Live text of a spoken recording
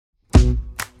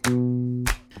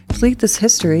Delete This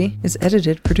History is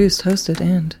edited, produced, hosted,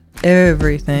 and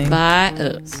everything By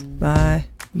us. by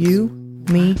you,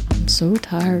 me. I'm so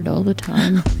tired all the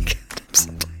time. Oh my God, I'm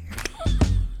so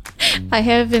tired. I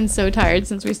have been so tired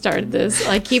since we started this.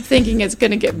 I keep thinking it's going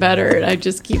to get better, and I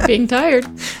just keep being tired.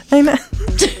 I know.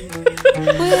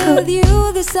 With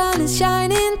you, the sun is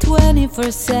shining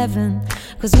 24/7.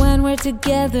 'Cause when we're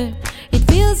together, it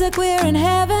feels like we're in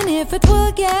heaven. If it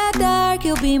will get dark,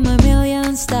 you'll be my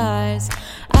million stars.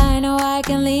 I know I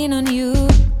can lean on you.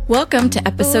 Welcome to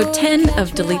episode 10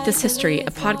 of Delete This History,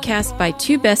 a podcast by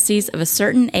two besties of a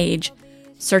certain age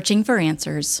searching for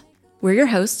answers. We're your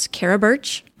hosts, Cara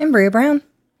Birch. And Brea Brown.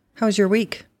 How was your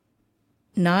week?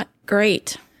 Not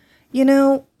great. You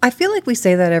know, I feel like we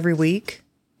say that every week,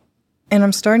 and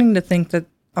I'm starting to think that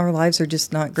our lives are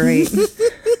just not great.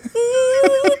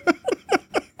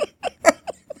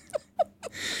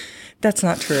 That's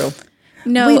not true.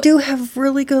 No. We do have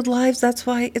really good lives. That's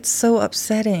why it's so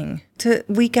upsetting to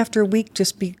week after week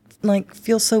just be like,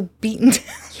 feel so beaten down.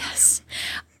 Yes.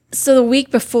 So the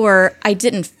week before, I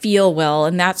didn't feel well,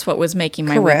 and that's what was making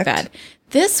my week Correct. bad.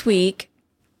 This week,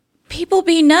 people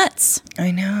be nuts. I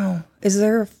know. Is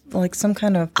there like some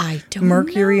kind of I don't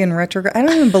Mercury in retrograde? I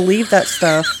don't even believe that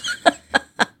stuff.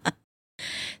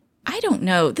 I don't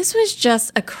know. This was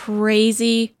just a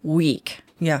crazy week,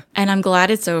 Yeah, and I'm glad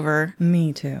it's over.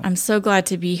 me too. I'm so glad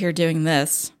to be here doing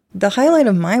this. The highlight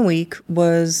of my week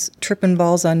was tripping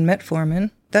balls on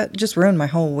metformin. That just ruined my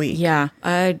whole week. Yeah,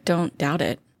 I don't doubt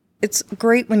it. It's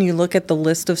great when you look at the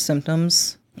list of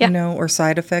symptoms, Yeah. you know, or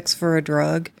side effects for a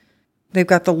drug. They've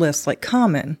got the list like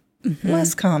common,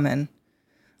 less common,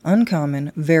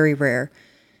 uncommon, very rare.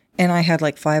 And I had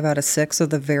like 5 out of 6 of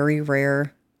the very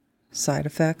rare side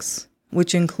effects,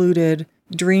 which included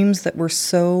dreams that were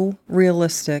so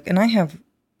realistic. And I have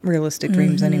realistic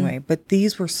dreams anyway, but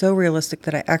these were so realistic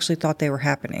that I actually thought they were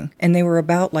happening. And they were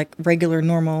about like regular,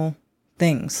 normal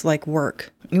things like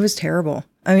work. It was terrible.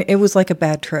 I mean, it was like a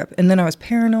bad trip. And then I was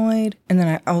paranoid. And then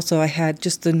I had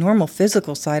just the normal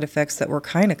physical side effects that were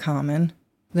kind of common.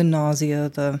 The nausea,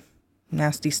 the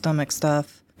nasty stomach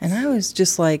stuff. And I was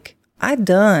just like, I'm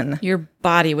done. Your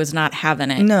body was not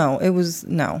having it. No.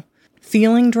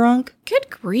 Feeling drunk, Good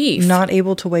grief. not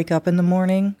able to wake up in the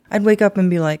morning. I'd wake up and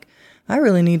be like, I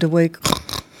really need to wake.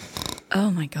 Oh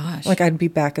my gosh. Like I'd be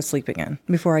back asleep again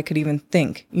before I could even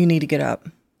think, you need to get up.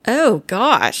 Oh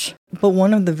gosh. But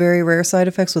one of the very rare side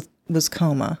effects was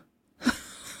coma.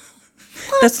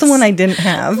 That's the one I didn't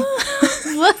have.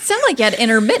 Well, it sounded like you had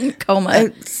intermittent coma.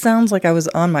 It sounds like I was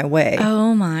on my way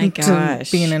Oh my to gosh.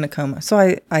 being in a coma.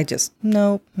 So I just,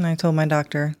 nope. And I told my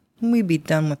doctor, we'd be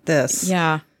done with this.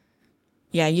 Yeah.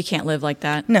 Yeah, you can't live like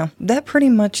that. No, that pretty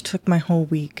much took my whole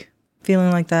week.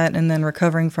 Feeling like that and then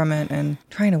recovering from it and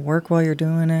trying to work while you're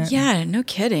doing it. Yeah, no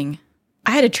kidding.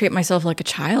 I had to treat myself like a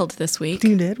child this week.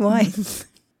 You did? Why?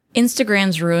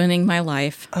 Instagram's ruining my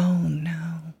life Oh,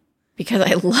 no. because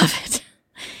I love it.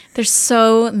 There's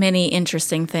so many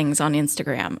interesting things on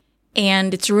Instagram,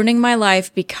 and it's ruining my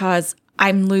life because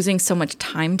I'm losing so much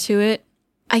time to it.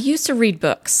 I used to read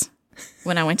books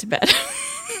when I went to bed.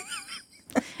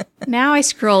 Now I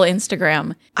scroll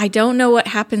Instagram. I don't know what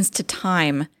happens to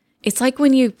time. It's like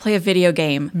when you play a video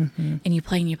game and you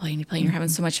play and you play and you play and you're having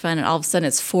so much fun, and all of a sudden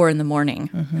it's 4 a.m.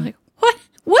 You're like, what?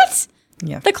 What?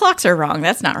 Yeah. The clocks are wrong.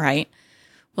 That's not right.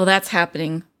 Well, that's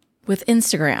happening with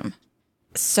Instagram.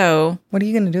 So What are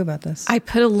you going to do about this? I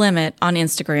put a limit on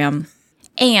Instagram,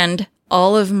 and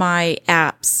all of my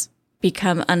apps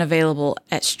become unavailable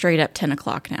at straight up 10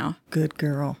 o'clock now. Good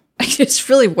girl. It's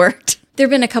really worked. There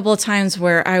have been a couple of times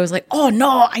where I was like, oh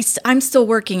no, I'm still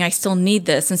working. I still need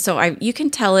this. And so you can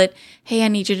tell it, hey, I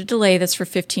need you to delay this for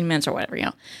 15 minutes or whatever, you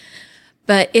know.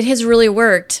 But it has really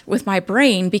worked with my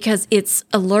brain because it's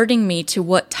alerting me to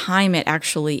what time it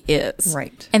actually is.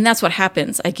 Right. And that's what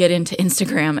happens. I get into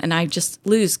Instagram and I just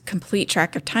lose complete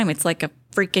track of time. It's like a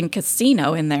freaking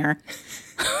casino in there.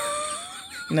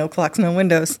 No clocks, no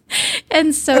windows.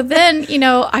 And so then, you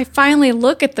know, I finally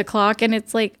look at the clock and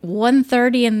it's like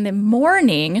 1:30 in the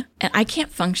morning, and I can't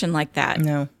function like that.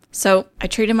 No. So I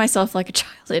treated myself like a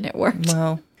child, and it worked.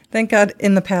 Well, thank God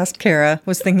in the past, Cara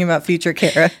was thinking about future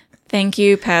Cara. Thank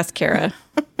you, past Cara.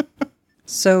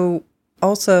 So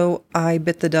also, I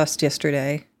bit the dust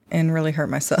yesterday and really hurt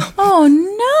myself. Oh,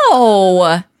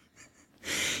 no.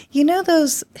 You know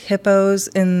those hippos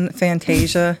in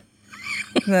Fantasia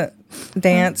that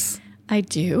dance? I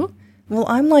do? Well,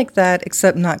 I'm like that,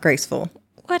 except not graceful.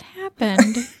 What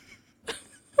happened?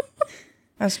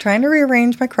 I was trying to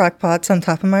rearrange my crock pots on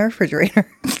top of my refrigerator.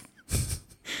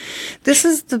 This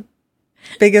is the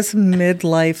biggest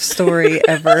midlife story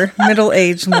ever.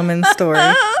 Middle-aged woman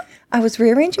story. I was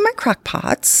rearranging my crock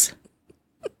pots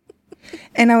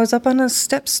and I was up on a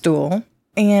step stool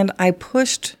and I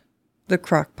pushed the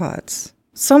crock pots.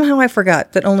 Somehow I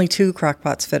forgot that only 2 crock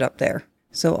pots fit up there.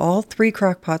 So all 3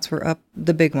 crock pots were up,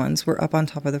 the big ones were up on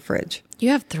top of the fridge. You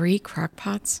have 3 crock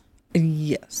pots?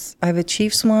 Yes. I have a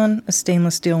Chiefs one, a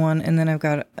stainless steel one, and then I've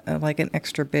got like an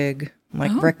extra big,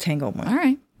 rectangle one. All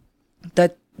right.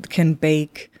 That can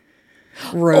bake,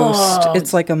 roast. Oh.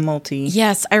 It's like a multi.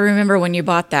 Yes, I remember when you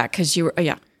bought that because you were,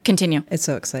 continue. It's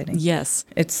so exciting. Yes.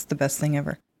 It's the best thing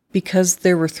ever. Because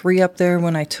there were 3 up there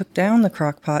when I took down the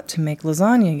crock pot to make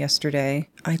lasagna yesterday,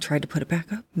 I tried to put it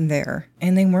back up there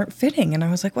and they weren't fitting. And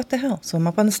I was like, what the hell? So I'm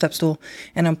up on the step stool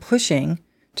and I'm pushing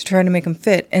to try to make them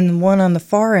fit. And the one on the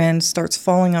far end starts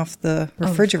falling off the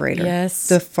refrigerator. Yes.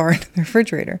 The far end of the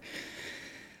refrigerator.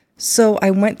 So I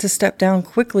went to step down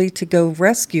quickly to go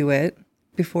rescue it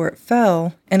before it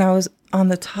fell. And I was on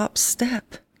the top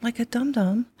step like a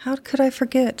dum-dum. How could I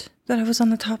forget that I was on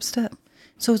the top step?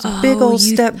 So it's a big old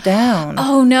step down.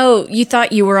 Oh, no. You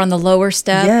thought you were on the lower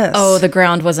step? Yes. Oh, the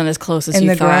ground wasn't as close as you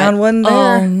thought. And the ground wasn't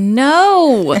there. Oh,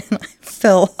 no. And I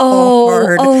fell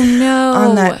hard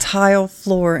on that tile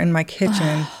floor in my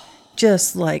kitchen.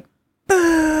 Just like,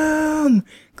 boom.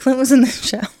 Clint was in the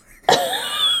shower.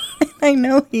 I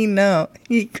know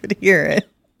he could hear it.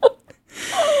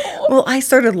 Well, I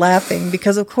started laughing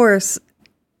because, of course,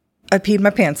 I peed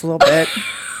my pants a little bit.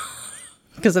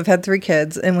 Because I've had 3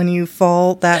 kids, and when you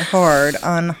fall that hard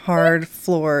on hard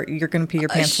floor, you're going to pee your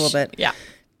pants a little bit. Yeah.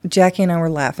 Jackie and I were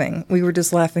laughing. We were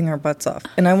just laughing our butts off.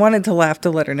 And I wanted to laugh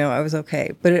to let her know I was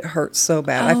okay, but it hurt so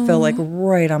bad. I felt like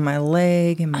right on my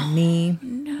leg and my knee.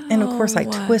 No. And of course, I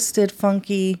twisted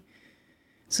funky.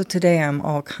 So today I'm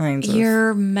all kinds of...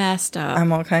 You're messed up.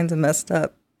 I'm all kinds of messed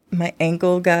up. My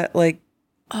ankle got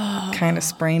kind of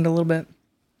sprained a little bit.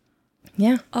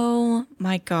 Yeah. Oh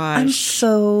my gosh. I'm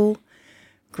so...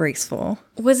 graceful.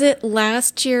 Was it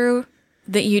last year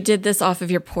that you did this off of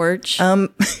your porch?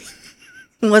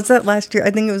 Was that last year?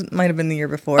 I think it might have been the year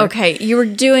before. Okay, you were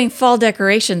doing fall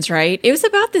decorations, right? It was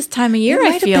about this time of year,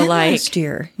 I feel like. Last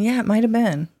year. Yeah, it might have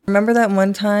been. Remember that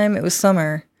one time? It was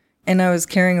summer, and I was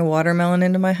carrying a watermelon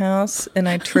into my house, and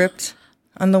I tripped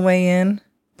on the way in.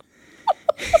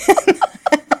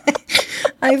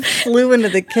 I flew into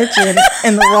the kitchen,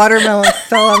 and the watermelon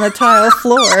fell on the tile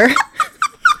floor.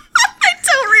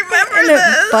 And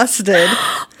it busted.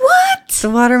 What? The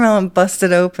watermelon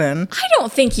busted open. I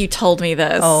don't think you told me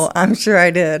this. Oh, I'm sure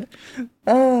I did.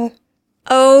 Oh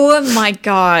my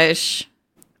gosh.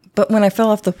 But when I fell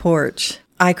off the porch,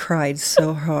 I cried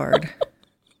so hard.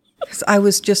 Because I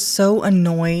was just so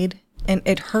annoyed and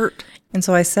it hurt. And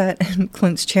so I sat in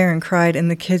Clint's chair and cried,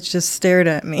 and the kids just stared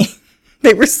at me.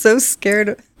 They were so scared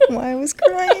of why I was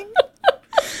crying.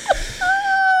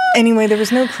 Anyway, there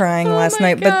was no crying last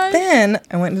night, but then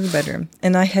I went into the bedroom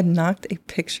and I had knocked a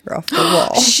picture off the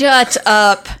wall. Shut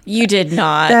up. You did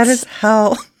not. That is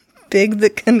how big the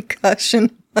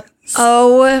concussion was.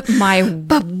 Oh my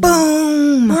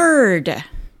boom word.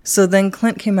 So then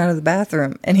Clint came out of the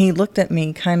bathroom and he looked at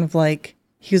me kind of like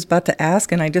he was about to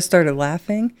ask, and I just started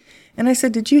laughing. And I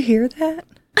said, "Did you hear that?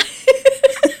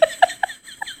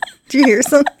 Did you hear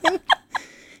something?"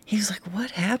 He was like,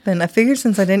 "What happened?" I figured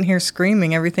since I didn't hear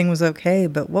screaming, everything was okay,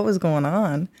 but what was going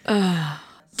on?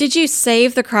 Did you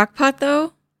save the crock pot,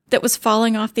 though, that was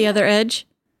falling off the other edge?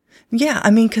 Yeah, I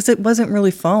mean, because it wasn't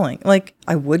really falling. Like,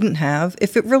 I wouldn't have.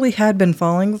 If it really had been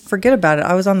falling, forget about it.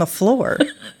 I was on the floor.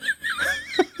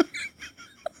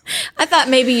 I thought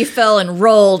maybe you fell and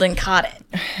rolled and caught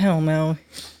it. Hell no.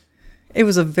 It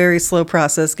was a very slow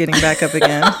process getting back up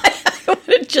again.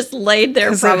 It just laid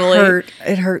there probably.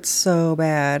 It hurt so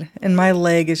bad. And my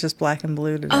leg is just black and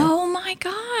blue today. Oh my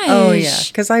gosh. Oh yeah,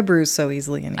 because I bruise so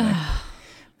easily anyway.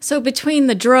 So between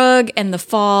the drug and the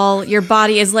fall, your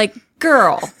body is like,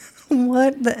 girl.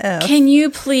 What the F? Can you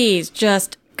please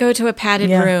just go to a padded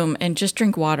room and just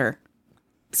drink water?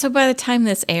 So by the time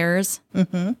this airs,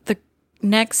 the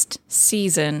next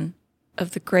season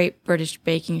of the Great British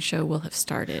Baking Show will have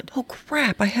started. Oh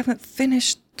crap, I haven't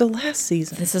finished the last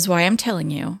season. This is why I'm telling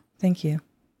you. Thank you.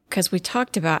 Because we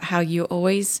talked about how you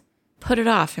always put it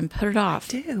off and put it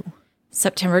off. I do.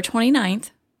 September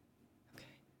 29th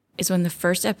is when the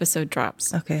first episode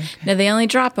drops. Okay. Now, they only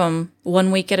drop them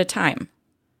 1 week at a time.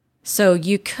 So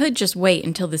you could just wait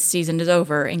until the season is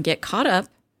over and get caught up.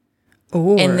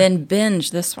 Or and then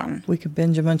binge this one. We could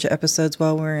binge a bunch of episodes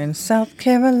while we're in South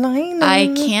Carolina.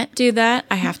 I can't do that.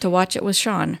 I have to watch it with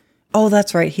Sean. Oh,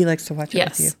 that's right. He likes to watch it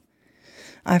with you.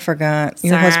 I forgot.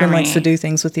 Your husband likes to do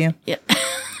things with you. Yeah.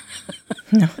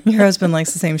 No, your husband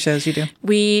likes the same shows you do.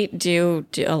 We do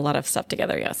a lot of stuff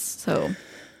together, yes. So,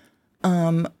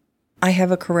 I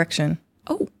have a correction.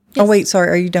 Oh, Oh, wait, sorry.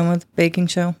 Are you done with baking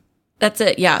show? That's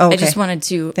it. Yeah. Oh, okay. I just wanted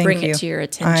to bring it to your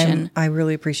attention. I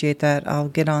really appreciate that. I'll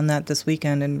get on that this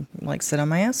weekend and sit on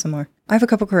my ass some more. I have a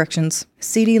couple corrections.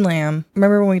 CeeDee Lamb.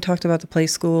 Remember when we talked about the play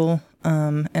school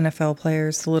NFL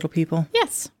players, the little people?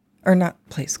 Yes. Or not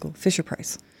play school,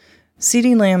 Fisher-Price.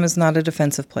 CeeDee Lamb is not a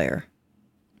defensive player.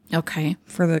 Okay.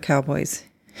 For the Cowboys.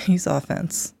 He's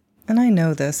offense. And I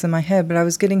know this in my head, but I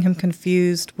was getting him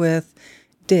confused with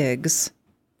Diggs,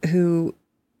 who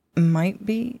might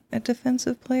be a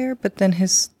defensive player, but then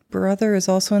his brother is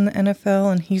also in the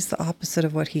NFL, and he's the opposite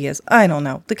of what he is. I don't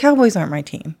know. The Cowboys aren't my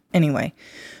team. Anyway,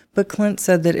 but Clint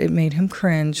said that it made him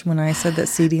cringe when I said that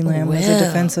CeeDee Lamb was a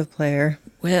defensive player.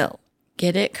 Will,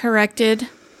 get it corrected.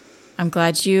 I'm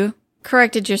glad you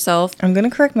corrected yourself. I'm going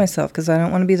to correct myself because I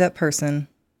don't want to be that person.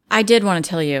 I did want to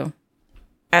tell you,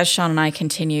 as Sean and I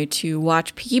continue to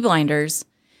watch Peaky Blinders,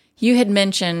 you had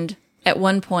mentioned at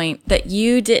one point that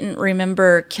you didn't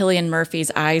remember Cillian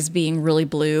Murphy's eyes being really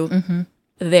blue. Mm-hmm.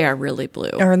 They are really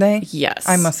blue. Are they? Yes.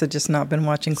 I must have just not been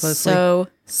watching closely.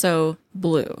 So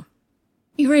blue.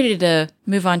 You ready to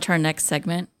move on to our next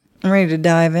segment? I'm ready to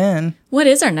dive in. What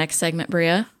is our next segment,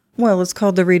 Brea? Well, it's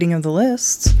called the reading of the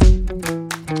lists.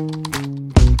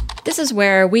 This is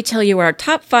where we tell you our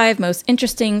top 5 most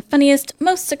interesting, funniest,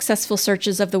 most successful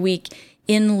searches of the week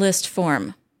in list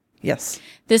form. Yes.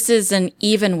 This is an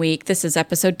even week. This is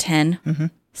episode 10. Mm-hmm.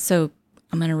 So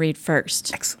I'm going to read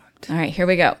first. Excellent. All right, here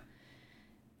we go.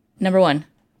 Number 1,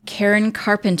 Karen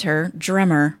Carpenter,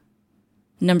 drummer.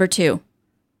 Number 2,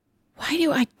 why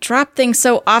do I drop things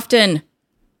so often?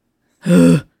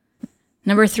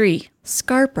 Number 3,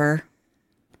 Scarper.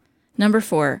 Number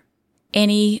 4,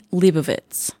 Annie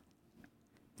Leibovitz.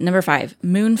 Number 5,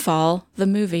 Moonfall, the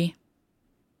movie.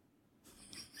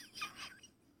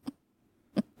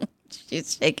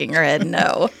 She's shaking her head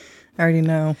no. I already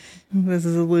know. This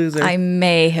is a loser. I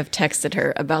may have texted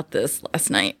her about this last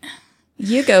night.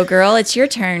 You go, girl. It's your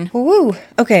turn. Woo!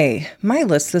 Okay, my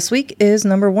list this week is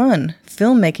number 1,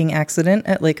 filmmaking accident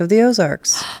at Lake of the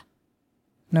Ozarks.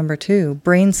 Number 2,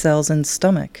 brain cells in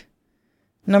stomach.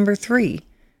 Number 3,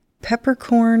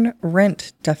 peppercorn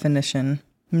rent definition.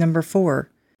 Number 4,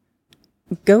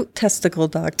 goat testicle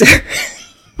doctor.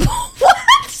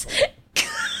 What?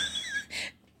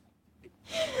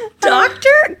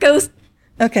 Doctor? Ghost.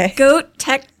 Okay. Goat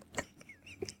tech.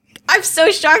 I'm so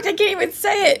shocked I can't even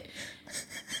say it.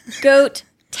 Goat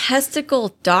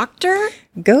testicle doctor?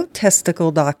 Goat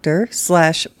testicle doctor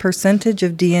 / percentage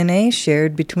of DNA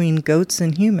shared between goats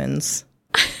and humans.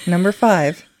 Number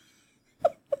 5,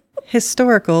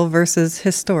 historical versus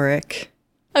historic.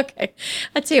 Okay.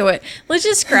 I tell you what, let's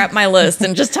just scrap my list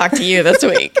and just talk to you this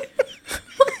week.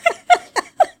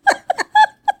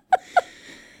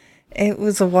 It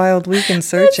was a wild week in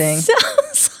searching. It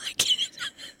sounds like it.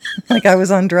 Like I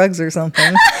was on drugs or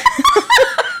something.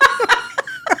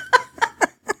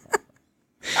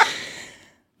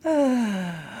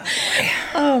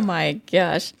 Oh my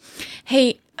gosh.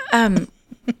 Hey,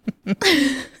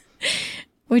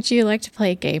 would you like to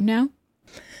play a game now?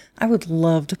 I would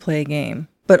love to play a game,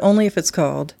 but only if it's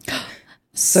called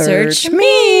Search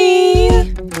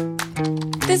Me.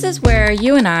 This is where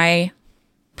you and I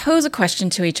pose a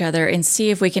question to each other and see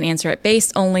if we can answer it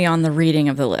based only on the reading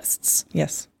of the lists.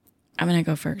 Yes. I'm going to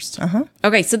go first. Uh-huh.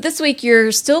 Okay, so this week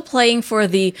you're still playing for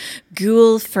the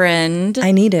Ghoul Friend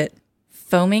I need it.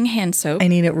 foaming hand soap. I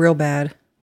need it real bad.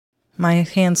 My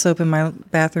hand soap in my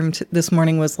bathroom this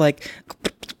morning was like...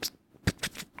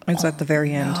 It's at the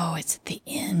very end. Oh, it's at the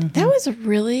end. Mm-hmm. That was a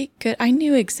really good... I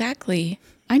knew exactly.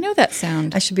 I know that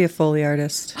sound. I should be a Foley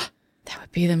artist. That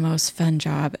would be the most fun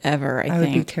job ever, I think. I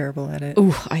would be terrible at it.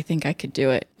 Ooh, I think I could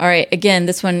do it. All right, again,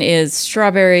 this one is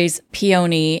strawberries,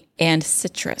 peony, and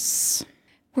citrus.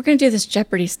 We're going to do this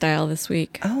Jeopardy style this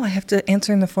week. Oh, I have to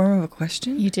answer in the form of a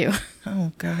question? You do.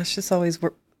 Oh, gosh, this always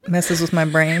messes with my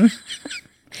brain.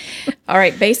 All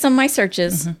right, based on my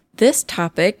searches, this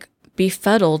topic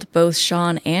befuddled both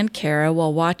Sean and Cara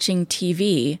while watching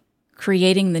TV,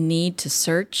 creating the need to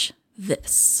search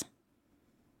this.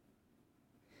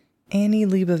 Annie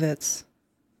Leibovitz.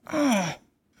 Oh.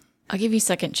 I'll give you a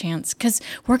second chance because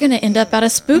we're going to end up out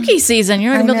of spooky season.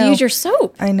 You're not going to be able to use your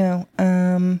soap. I know.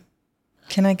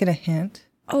 Can I get a hint?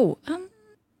 Oh,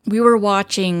 we were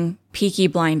watching Peaky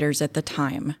Blinders at the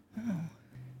time. Oh.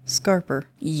 Scarper.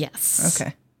 Yes.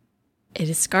 Okay. It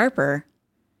is Scarper.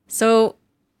 So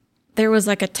there was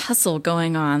like a tussle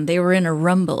going on. They were in a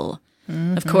rumble,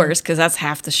 of course, because that's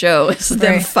half the show is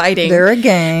them fighting. They're a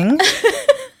gang.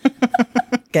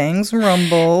 Gangs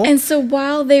rumble. And so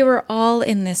while they were all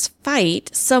in this fight,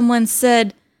 someone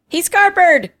said, "He's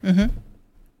Scarpered." Mm-hmm.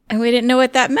 And we didn't know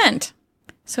what that meant.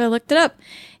 So I looked it up.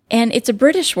 And it's a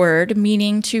British word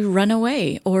meaning to run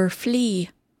away or flee.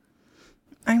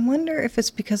 I wonder if it's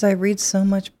because I read so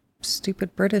much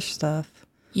stupid British stuff.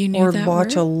 You knew or that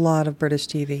watch word? a lot of British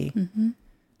TV. Mm-hmm.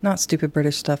 Not stupid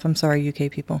British stuff. I'm sorry,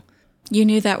 UK people. You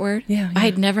knew that word? Yeah. I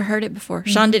had never heard it before.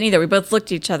 Sean didn't either. We both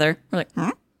looked at each other. We're like,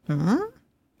 huh?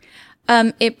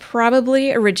 It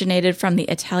probably originated from the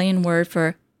Italian word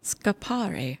for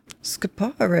scappare.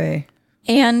 Scappare.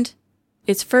 And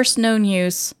its first known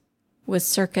use was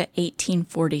circa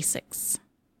 1846.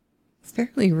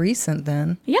 Fairly recent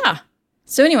then. Yeah.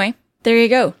 So anyway, there you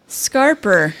go.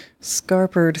 Scarper.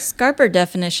 Scarpered. Scarper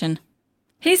definition.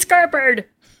 He scarpered.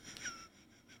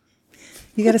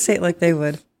 You got to say it like they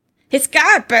would. He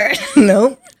scarpered.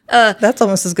 Nope. That's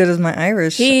almost as good as my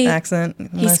Irish accent.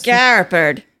 He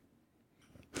scarpered.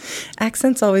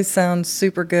 Accents always sound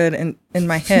super good in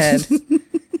my head.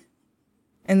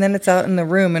 And then it's out in the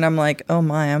room and I'm like, oh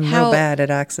my, I'm real bad at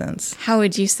accents. How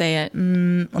would you say it?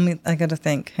 I got to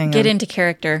think. Hang on. Get into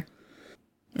character.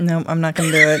 No, I'm not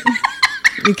going to do it.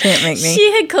 You can't make me.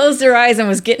 She had closed her eyes and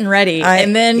was getting ready.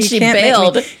 And then she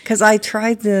bailed. Because I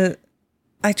tried an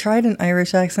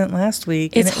Irish accent last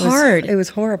week. It's hard. It was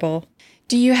horrible.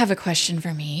 Do you have a question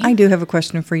for me? I do have a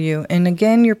question for you. And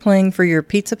again, you're playing for your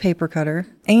pizza paper cutter.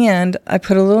 And I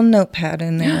put a little notepad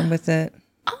in there with it.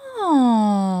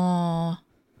 Oh.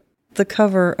 The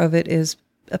cover of it is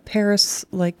a Paris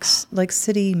like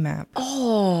city map.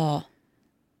 Oh.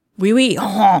 Oui, oui.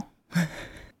 Oh.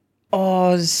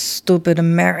 Oh, stupid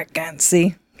American.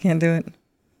 See? Can't do it.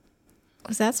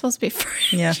 Was that supposed to be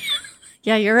French? Yeah.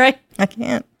 Yeah, you're right. I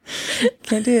can't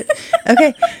do it.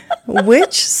 Okay.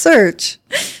 Which search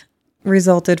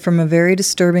resulted from a very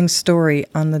disturbing story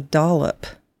on the Dollop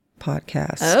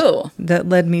podcast? Oh. That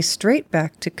led me straight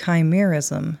back to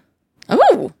chimerism.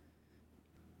 Oh.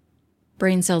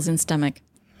 Brain cells in stomach.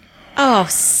 Oh,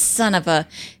 son of a...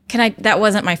 That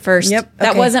wasn't my first... Yep.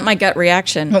 That okay. wasn't my gut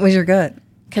reaction. What was your gut?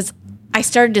 Because I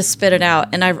started to spit it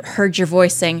out and I heard your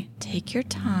voice saying, take your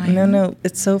time. No.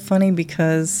 It's so funny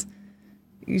because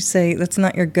you say that's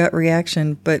not your gut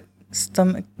reaction, but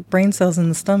brain cells in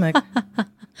the stomach.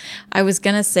 I was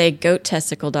going to say goat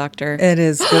testicle doctor. It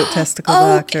is goat testicle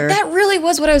doctor. That really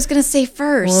was what I was going to say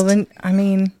first. Well, then, I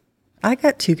mean, I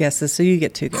got 2 guesses, so you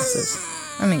get 2 guesses.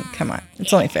 I mean, come on.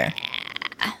 It's only fair.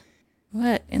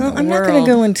 What in the world? I'm not going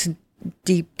to go into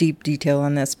deep detail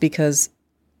on this because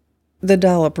the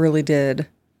Dollop really did.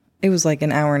 It was like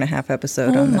an hour and a half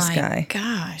episode on this guy. Oh, my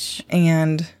gosh.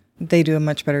 And they do a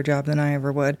much better job than I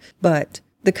ever would. But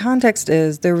the context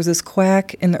is there was this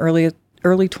quack in the early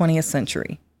 20th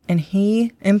century. And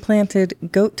he implanted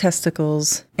goat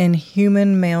testicles in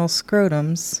human male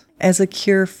scrotums as a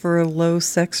cure for a low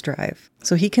sex drive.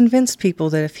 So he convinced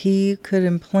people that if he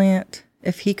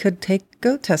could take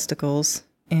goat testicles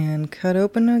and cut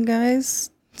open a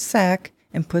guy's sack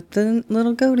and put the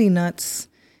little goatee nuts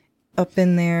up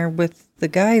in there with the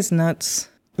guy's nuts,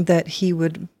 that he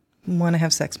would want to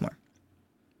have sex more.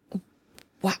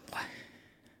 Wow.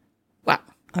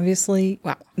 Obviously,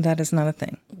 wow. That is not a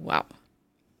thing. Wow.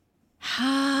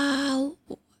 How?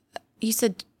 You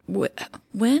said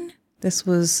when? This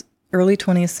was early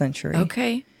 20th century.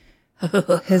 Okay.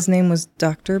 His name was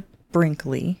Dr.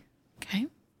 Brinkley. Okay.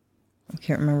 I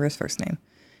can't remember his first name.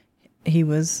 He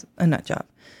was a nut job.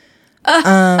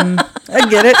 I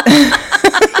get it.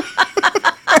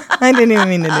 I didn't even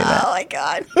mean to do that. Oh my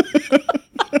God.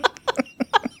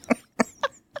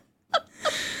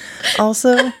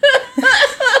 Also, sorry.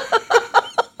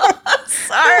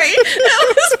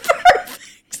 That was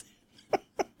perfect.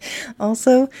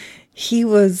 Also, he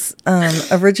was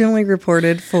originally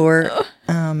reported for.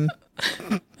 I'm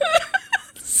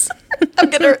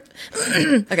gonna.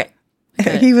 Okay.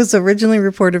 He was originally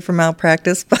reported for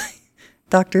malpractice by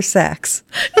Dr. Sachs.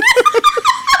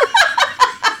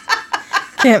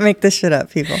 Can't make this shit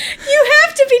up, people. You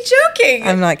have to be joking.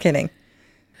 I'm not kidding.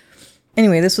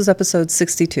 Anyway, this was episode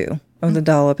 62 of The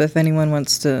Dollop, if anyone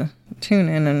wants to tune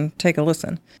in and take a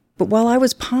listen. But while I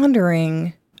was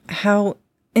pondering how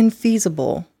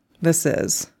infeasible this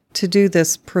is to do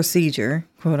this procedure,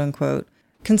 quote unquote,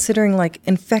 considering like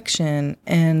infection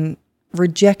and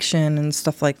rejection and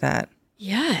stuff like that,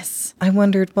 yes. I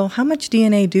wondered, well, how much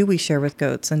DNA do we share with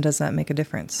goats, and does that make a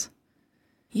difference?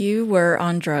 You were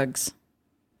on drugs.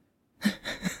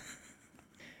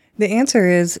 The answer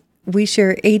is we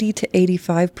share 80 to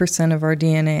 85% of our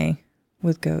DNA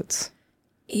with goats.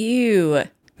 Ew.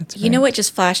 That's You know what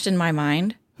just flashed in my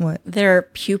mind? What? Their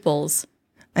pupils.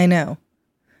 I know.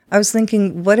 I was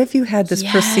thinking, what if you had this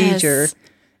procedure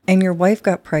and your wife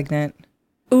got pregnant?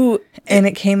 Ooh. And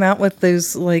it came out with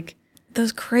those, like,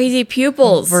 Those crazy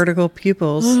pupils. Vertical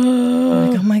pupils. I'm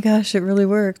like, oh my gosh, it really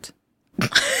worked.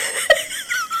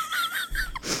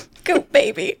 Go,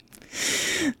 baby.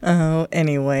 Oh,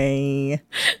 anyway.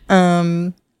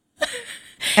 Actually,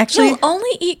 He'll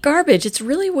only eat garbage. It's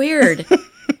really weird.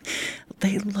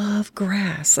 they love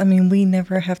grass. I mean, we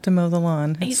never have to mow the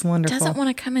lawn. It's wonderful. He doesn't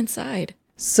want to come inside.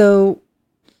 So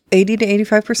 80 to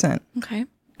 85% Okay.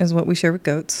 is what we share with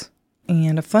goats.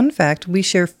 And a fun fact, we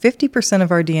share 50%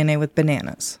 of our DNA with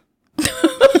bananas.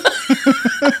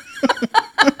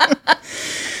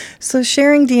 So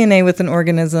sharing DNA with an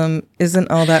organism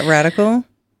isn't all that radical.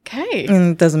 Okay.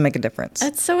 And it doesn't make a difference.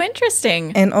 That's so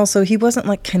interesting. And also, he wasn't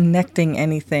like connecting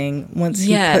anything once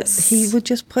he would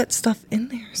just put stuff in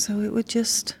there. So it would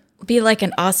just be like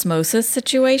an osmosis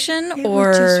situation, it or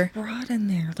would just rot in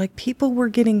there. Like people were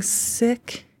getting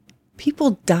sick.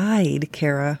 People died,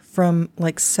 Cara, from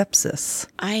like sepsis.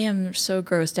 I am so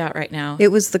grossed out right now. It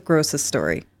was the grossest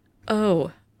story.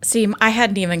 Oh, see, I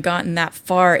hadn't even gotten that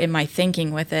far in my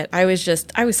thinking with it. I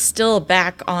was still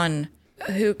back on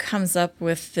who comes up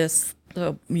with this.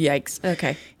 Oh, yikes.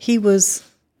 Okay. He was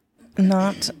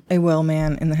not a well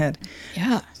man in the head.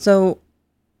 Yeah. So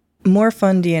more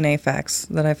fun DNA facts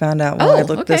that I found out while I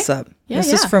looked this up.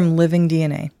 This is from Living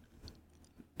DNA.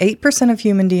 8% of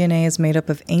human DNA is made up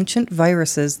of ancient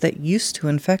viruses that used to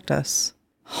infect us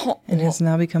and has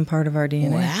now become part of our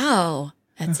DNA. Wow.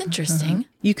 That's interesting.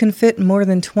 You can fit more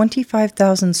than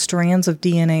 25,000 strands of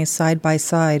DNA side by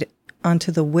side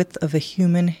onto the width of a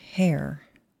human hair.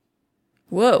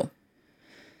 Whoa.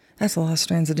 That's a lot of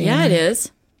strands of DNA. Yeah, it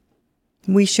is.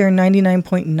 We share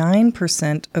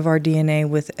 99.9% of our DNA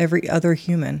with every other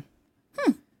human.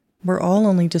 We're all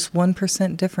only just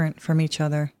 1% different from each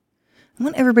other. I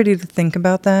want everybody to think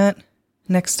about that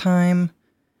next time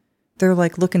they're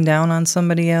like looking down on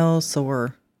somebody else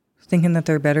or thinking that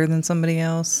they're better than somebody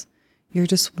else. You're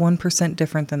just 1%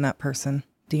 different than that person,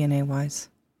 DNA-wise.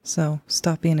 So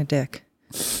stop being a dick.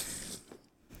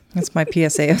 That's my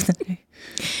PSA of the day.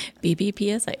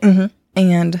 BBPSA. Mm-hmm.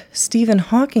 And Stephen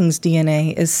Hawking's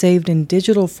DNA is saved in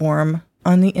digital form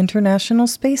on the International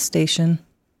Space Station.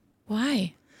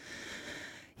 Why?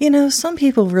 You know, some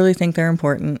people really think they're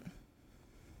important.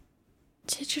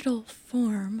 Digital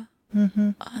form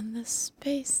on the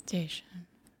space station.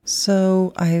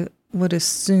 So I would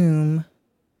assume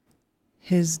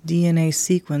his DNA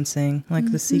sequencing,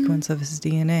 like the sequence of his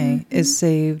DNA, is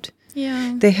saved.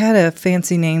 Yeah. They had a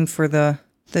fancy name for the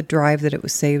drive that it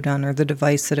was saved on or the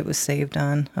device that it was saved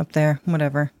on up there,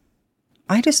 whatever.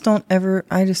 I just don't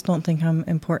think I'm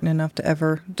important enough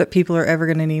that people are ever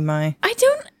going to need my...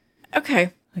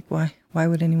 Okay. Like, why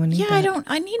would anyone need that?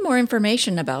 I need more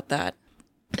information about that.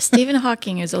 Stephen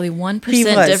Hawking is only 1%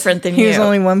 different than you. you. He was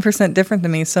only 1% different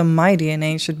than me, so my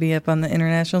DNA should be up on the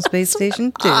International Space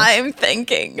Station, too. I'm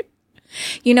thinking.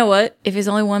 You know what? If he's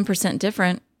only 1%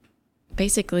 different,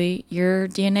 basically, your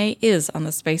DNA is on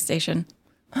the space station.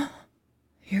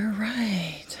 You're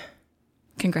right.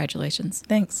 Congratulations.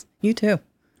 Thanks. You too.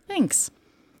 Thanks.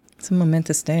 It's a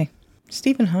momentous day.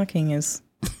 Stephen Hawking is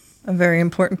a very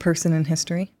important person in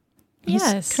history.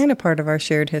 Yes. He's kind of part of our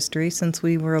shared history since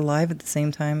we were alive at the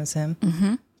same time as him.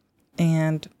 Mm-hmm.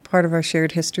 And part of our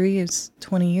shared history is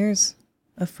 20 years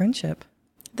of friendship.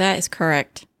 That is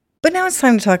correct. But now it's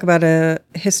time to talk about a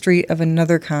history of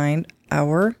another kind,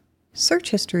 our search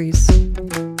histories. I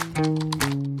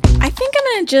think I'm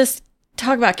going to just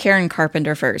talk about Karen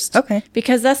Carpenter first. Okay.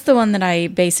 Because that's the one that I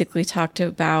basically talked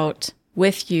about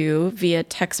with you via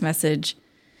text message.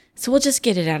 So we'll just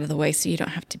get it out of the way so you don't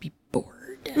have to be bored.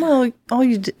 Well,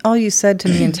 all you said to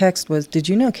me in text was, did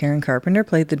you know Karen Carpenter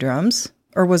played the drums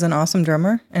or was an awesome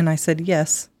drummer? And I said,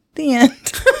 yes. The end.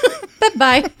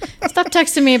 Bye. Stop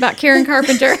texting me about Karen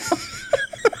Carpenter.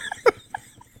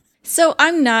 So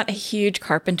I'm not a huge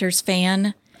Carpenters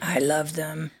fan. I love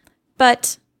them.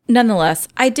 But nonetheless,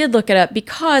 I did look it up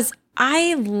because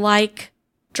I like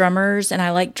drummers and I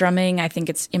like drumming. I think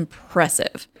it's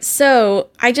impressive.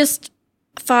 So I just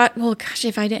thought, well, gosh,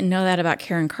 if I didn't know that about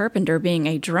Karen Carpenter being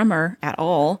a drummer at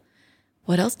all,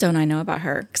 what else don't I know about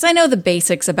her? Because I know the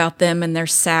basics about them and their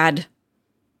sad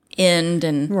end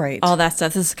and all that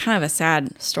stuff. This is kind of a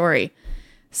sad story.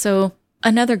 So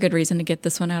another good reason to get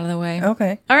this one out of the way.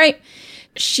 Okay. All right.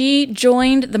 She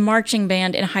joined the marching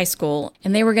band in high school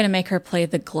and they were going to make her play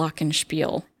the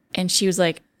glockenspiel. And she was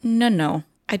like, no,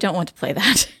 I don't want to play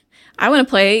that. I want to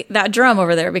play that drum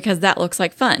over there because that looks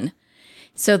like fun.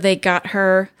 So they got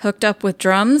her hooked up with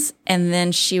drums, and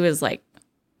then she was like,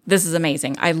 this is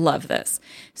amazing. I love this.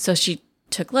 So she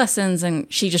took lessons,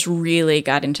 and she just really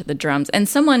got into the drums. And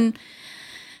someone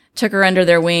took her under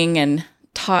their wing and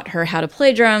taught her how to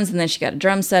play drums, and then she got a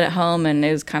drum set at home, and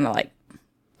it was kind of like,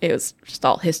 it was just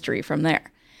all history from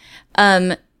there.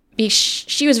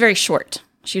 She was very short.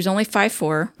 She was only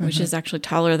 5'4", which is actually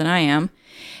taller than I am.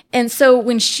 And so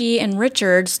when she and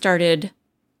Richard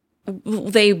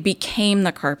they became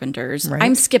the Carpenters. Right.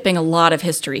 I'm skipping a lot of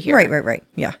history here. Right.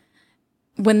 Yeah.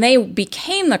 When they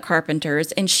became the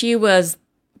Carpenters and she was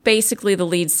basically the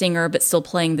lead singer but still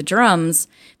playing the drums,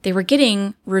 they were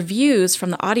getting reviews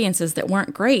from the audiences that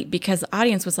weren't great because the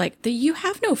audience was like, you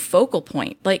have no focal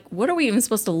point. Like, what are we even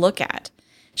supposed to look at?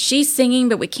 She's singing,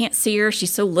 but we can't see her.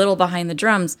 She's so little behind the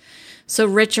drums. So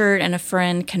Richard and a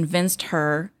friend convinced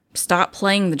her, stop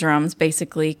playing the drums,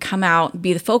 basically, come out,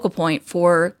 be the focal point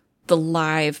for the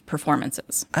live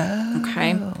performances. Oh.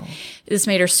 Okay? This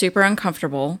made her super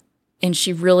uncomfortable, and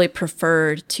she really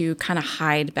preferred to kind of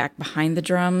hide back behind the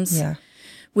drums,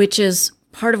 which is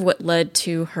part of what led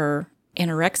to her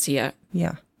anorexia.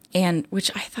 Yeah. And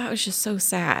which I thought was just so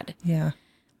sad. Yeah.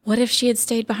 What if she had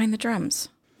stayed behind the drums?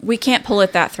 We can't pull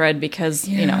at that thread because,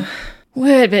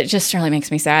 but it just really makes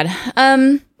me sad.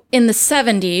 In the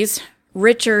 70s,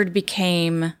 Richard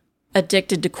became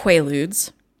addicted to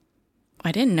Quaaludes.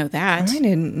 I didn't know that. I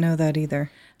didn't know that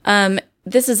either.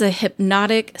 This is a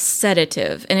hypnotic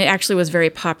sedative, and it actually was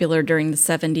very popular during the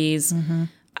 70s,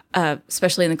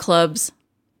 especially in the clubs.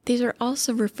 These are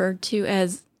also referred to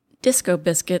as disco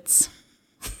biscuits,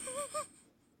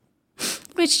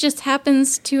 which just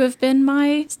happens to have been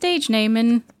my stage name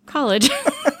in college.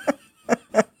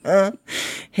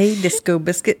 Hey, disco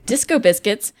biscuit. Disco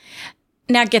biscuits.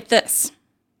 Now get this.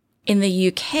 In the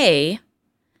UK,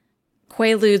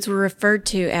 Quaaludes were referred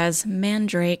to as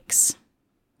mandrakes.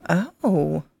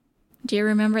 Oh. Do you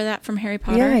remember that from Harry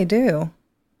Potter? Yeah, I do.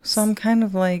 So I'm kind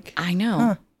of like... I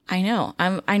know.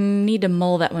 I need to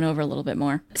mull that one over a little bit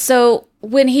more. So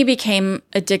when he became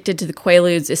addicted to the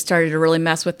Quaaludes, it started to really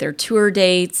mess with their tour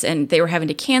dates, and they were having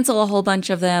to cancel a whole bunch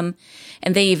of them.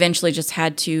 And they eventually just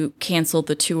had to cancel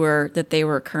the tour that they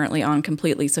were currently on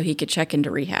completely so he could check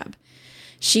into rehab.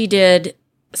 She did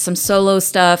some solo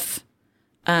stuff.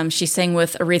 She sang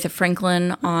with Aretha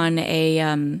Franklin on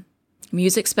a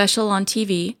music special on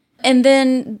TV. And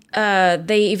then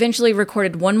they eventually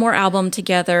recorded one more album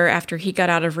together after he got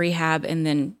out of rehab, and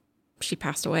then she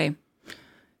passed away.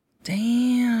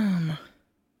 Damn.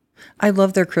 I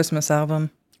love their Christmas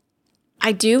album.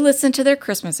 I do listen to their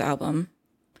Christmas album.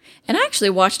 And I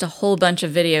actually watched a whole bunch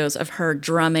of videos of her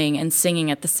drumming and singing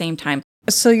at the same time.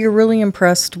 So you're really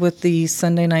impressed with the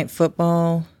Sunday Night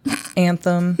Football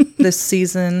anthem this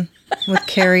season with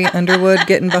Carrie Underwood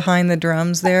getting behind the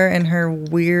drums there in her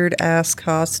weird-ass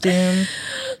costume?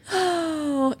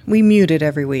 Oh. We mute it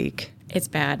every week. It's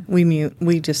bad. We mute.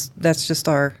 That's just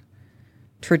our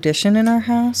tradition in our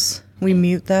house. We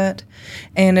mute that.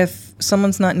 And if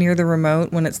someone's not near the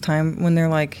remote when it's time, when they're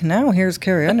like, now here's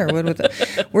Carrie Underwood with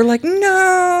it, we're like,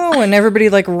 no! And everybody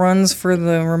like runs for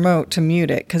the remote to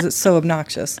mute it because it's so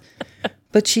obnoxious.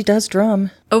 But she does drum.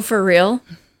 Oh, for real?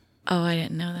 Oh, I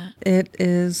didn't know that. It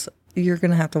is, you're going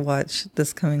to have to watch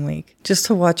this coming week just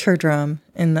to watch her drum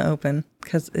in the open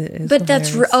because it is But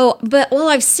hilarious.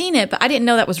 I've seen it, but I didn't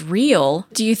know that was real.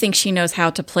 Do you think she knows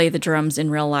how to play the drums in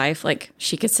real life? Like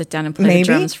she could sit down and play the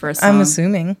drums for a song? I'm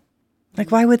assuming. Like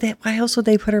why else would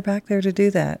they put her back there to do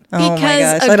that? Because oh my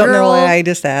gosh, I don't know why I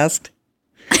just asked.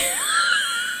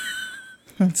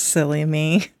 That's silly of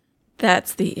me.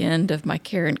 That's the end of my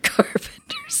Karen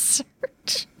Carpenter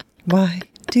search. Why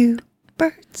do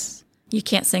birds? You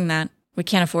can't sing that. We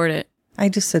can't afford it. I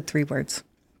just said 3 words.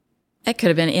 That could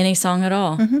have been any song at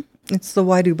all. Mm-hmm. It's the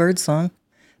Why Do Birds song.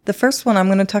 The first one I'm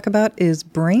going to talk about is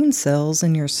brain cells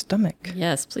in your stomach.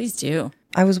 Yes, please do.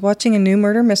 I was watching a new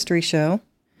murder mystery show.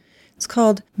 It's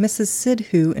called Mrs.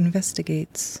 Sidhu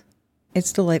Investigates.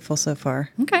 It's delightful so far.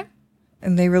 Okay.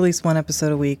 And they release 1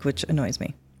 episode a week, which annoys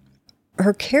me.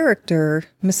 Her character,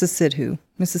 Mrs.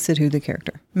 Sidhu, the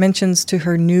character, mentions to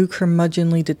her new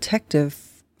curmudgeonly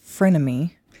detective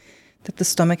frenemy that the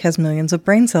stomach has millions of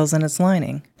brain cells in its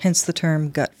lining, hence the term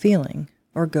gut feeling,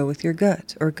 or go with your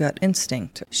gut, or gut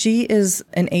instinct. She is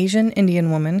an Asian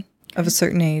Indian woman of a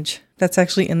certain age. That's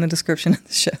actually in the description of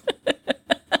the show.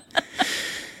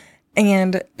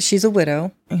 And she's a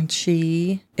widow, and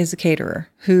she is a caterer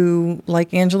who,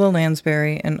 like Angela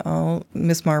Lansbury and all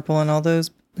Miss Marple and all those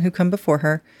who come before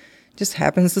her, just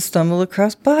happens to stumble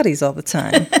across bodies all the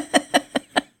time.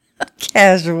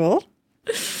 Casual.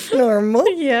 Normal.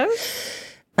 Yeah.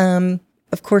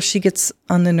 Of course, she gets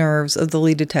on the nerves of the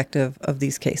lead detective of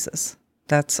these cases.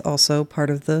 That's also part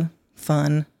of the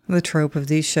fun, the trope of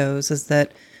these shows, is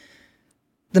that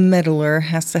the meddler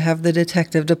has to have the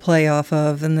detective to play off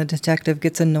of, and the detective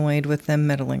gets annoyed with them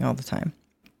meddling all the time.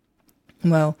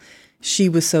 Well, she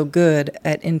was so good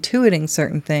at intuiting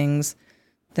certain things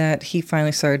that he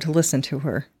finally started to listen to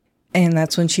her. And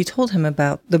that's when she told him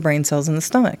about the brain cells in the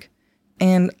stomach.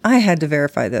 And I had to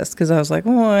verify this because I was like,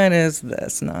 what is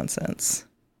this nonsense?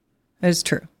 It's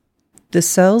true. The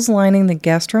cells lining the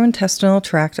gastrointestinal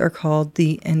tract are called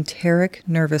the enteric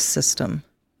nervous system,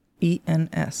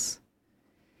 ENS.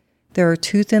 There are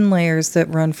 2 thin layers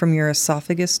that run from your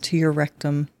esophagus to your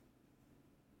rectum.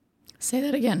 Say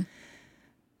that again.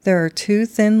 There are 2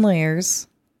 thin layers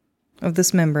of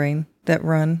this membrane that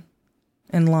run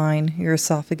and line your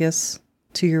esophagus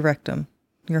to your rectum,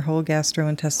 your whole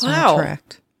gastrointestinal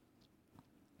tract.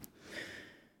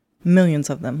 Millions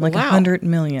of them, like 100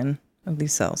 million of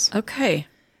these cells. Okay.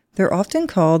 They're often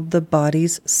called the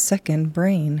body's second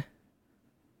brain.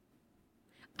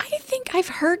 I think I've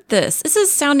heard this. This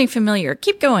is sounding familiar.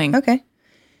 Keep going. Okay.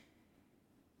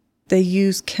 They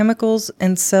use chemicals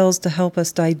and cells to help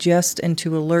us digest and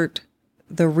to alert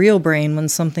the real brain when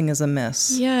something is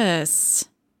amiss. Yes.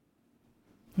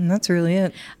 And that's really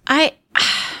it.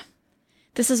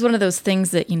 This is one of those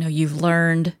things that, you've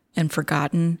learned and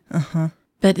forgotten. Uh-huh.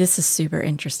 But this is super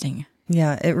interesting.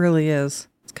 Yeah, it really is.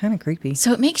 It's kind of creepy.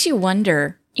 So it makes you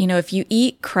wonder, if you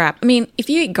eat crap. I mean, if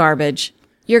you eat garbage,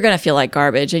 you're going to feel like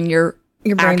garbage and your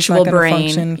brain's actual not brain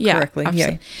function correctly.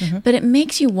 Yeah. Mm-hmm. But it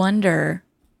makes you wonder,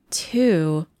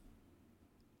 too,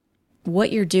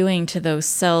 what you're doing to those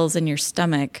cells in your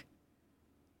stomach.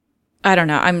 I don't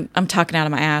know. I'm talking out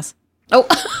of my ass. Oh.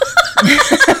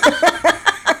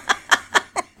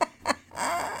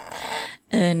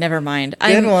 Never mind.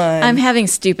 Good one. I'm having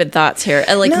stupid thoughts here.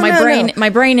 My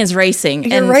brain is racing.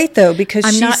 You're right though, because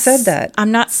she said that.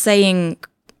 I'm not saying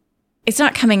it's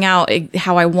not coming out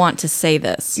how I want to say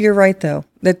this. You're right though.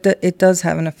 That it does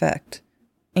have an effect.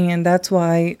 And that's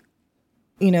why,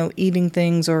 eating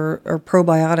things or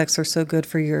probiotics are so good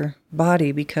for your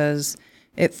body, because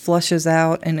it flushes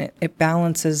out and it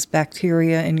balances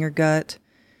bacteria in your gut.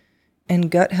 And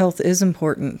gut health is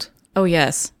important. Oh,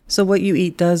 yes. So what you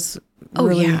eat does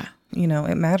really,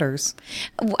 it matters.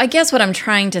 I guess what I'm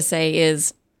trying to say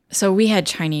is, so we had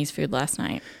Chinese food last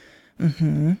night.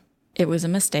 Mm-hmm. It was a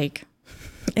mistake.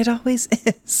 It always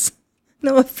is.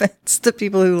 No offense to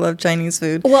people who love Chinese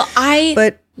food. Well,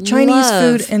 but Chinese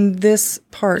food in this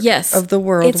part of the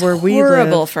world where we live, it's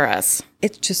horrible for us.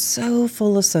 It's just so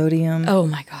full of sodium. Oh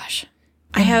my gosh.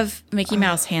 I have Mickey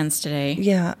Mouse hands today.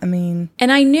 Yeah, I mean.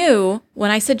 And I knew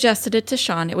when I suggested it to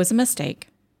Sean, it was a mistake.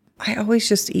 I always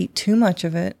just eat too much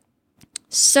of it.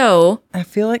 So. I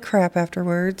feel like crap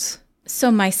afterwards.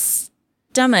 So my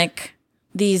stomach,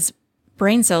 these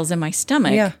brain cells in my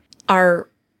stomach are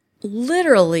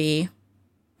literally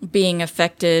being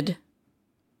affected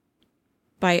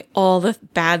by all the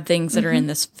bad things that are in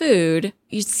this food.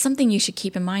 It's something you should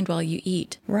keep in mind while you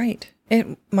eat. Right.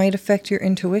 It might affect your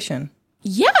intuition.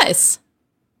 Yes.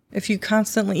 If you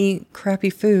constantly eat crappy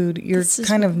food, you're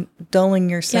kind of dulling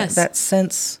your that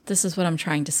sense. This is what I'm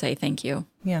trying to say. Thank you.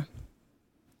 Yeah.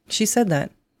 She said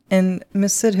that. And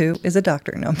Miss Sidhu is a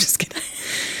doctor. No, I'm just kidding.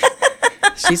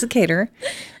 She's a caterer.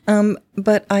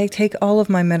 But I take all of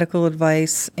my medical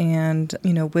advice and,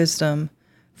 wisdom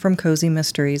from Cozy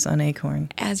Mysteries on Acorn.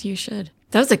 As you should.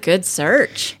 That was a good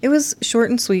search. It was short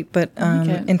and sweet, but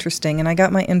interesting. And I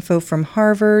got my info from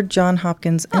Harvard, Johns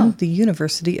Hopkins, and the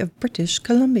University of British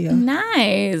Columbia.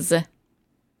 Nice.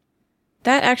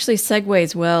 That actually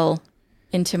segues well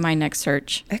into my next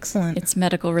search. Excellent. It's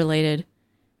medical related.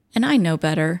 And I know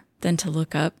better than to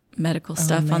look up medical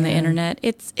stuff on the internet.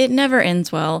 It never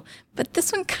ends well. But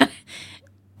this one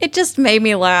it just made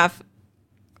me laugh.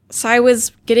 So I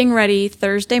was getting ready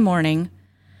Thursday morning.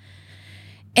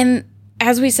 And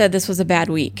as we said, this was a bad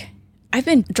week. I've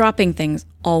been dropping things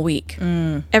all week.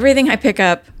 Everything I pick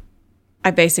up,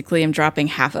 I basically am dropping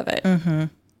half of it. Mm-hmm.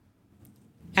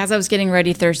 As I was getting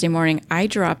ready Thursday morning, I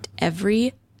dropped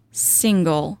every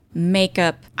single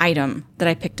makeup item that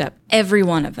I picked up. Every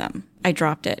one of them. I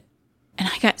dropped it. And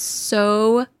I got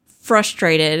so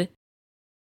frustrated.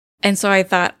 And so I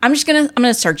thought, I'm going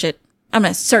to search it. I'm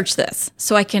going to search this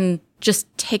so I can just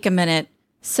take a minute.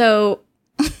 So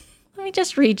let me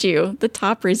just read you the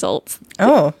top results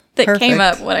that came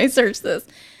up when I searched this.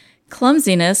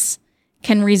 Clumsiness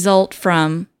can result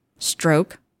from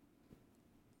stroke,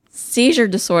 seizure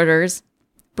disorders,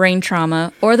 brain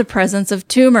trauma, or the presence of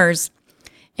tumors.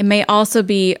 It may also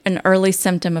be an early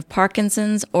symptom of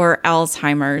Parkinson's or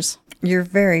Alzheimer's. Your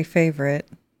very favorite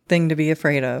thing to be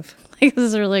afraid of. This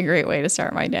is a really great way to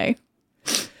start my day.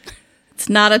 It's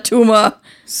not a tumor.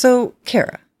 So,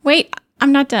 Cara. Wait,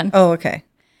 I'm not done. Oh, okay.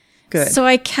 Good. So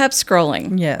I kept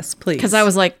scrolling. Yes, please. Because I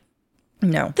was like,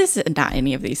 no, this is not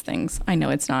any of these things. I know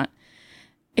it's not.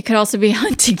 It could also be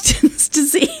Huntington's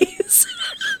disease.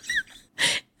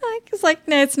 It's like,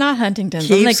 no, it's not Huntington's.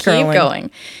 I'm going to keep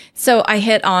going. So I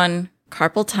hit on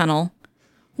carpal tunnel,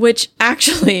 which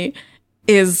actually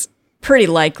is pretty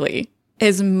likely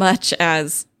as much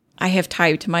as I have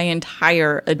typed my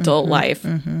entire adult life.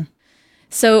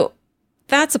 So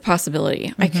that's a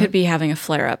possibility. I could be having a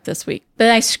flare-up this week. But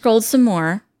I scrolled some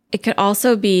more. It could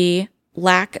also be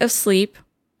lack of sleep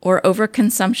or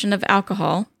overconsumption of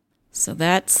alcohol. So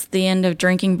that's the end of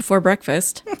drinking before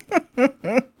breakfast.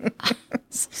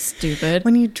 So stupid.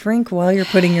 When you drink while you're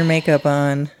putting your makeup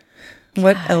on,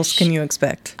 what else can you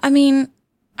expect? I mean,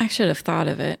 I should have thought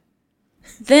of it.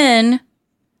 Then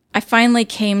I finally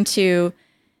came to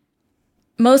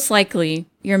most likely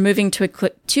you're moving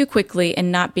too quickly and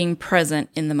not being present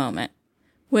in the moment.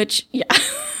 Which, yeah,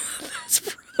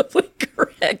 that's probably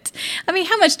correct. I mean,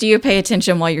 how much do you pay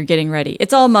attention while you're getting ready?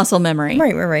 It's all muscle memory.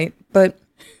 Right. But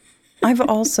I've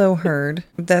also heard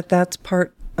that that's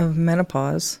part of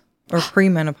menopause or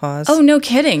premenopause. Oh, no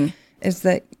kidding. Is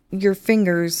that your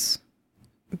fingers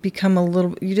become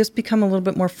you just become a little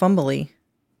bit more fumbly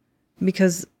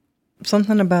because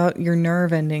something about your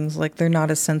nerve endings, like they're not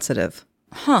as sensitive.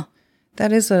 Huh. I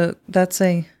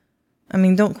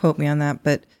mean, don't quote me on that,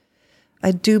 but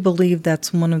I do believe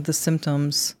that's one of the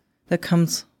symptoms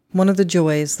one of the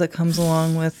joys that comes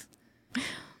along with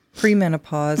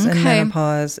premenopause and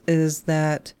menopause is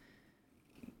that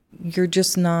you're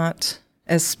just not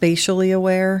as spatially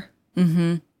aware,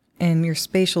 and your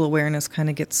spatial awareness kind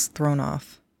of gets thrown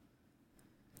off.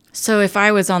 So if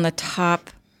I was on the top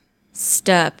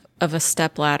step of a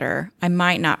step ladder, I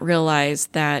might not realize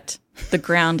that the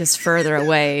ground is further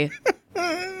away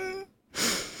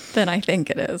than I think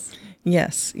it is.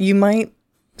 Yes, you might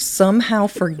somehow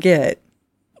forget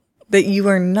that you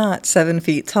are not 7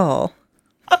 feet tall.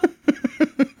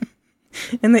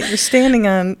 And that you're standing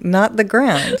on not the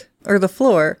ground or the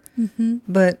floor,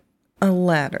 but a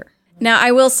ladder. Now,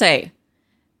 I will say,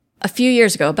 a few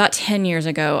years ago, about 10 years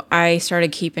ago, I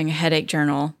started keeping a headache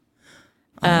journal.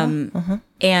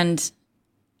 And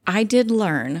I did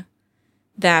learn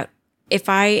that if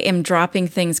I am dropping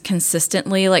things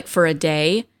consistently, like for a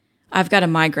day, I've got a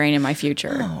migraine in my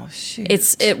future. Oh, shoot.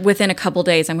 Within a couple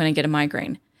days, I'm going to get a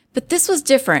migraine. But this was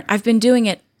different. I've been doing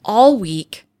it all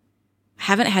week.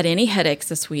 Haven't had any headaches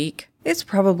this week. It's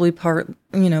probably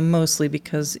mostly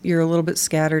because you're a little bit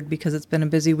scattered because it's been a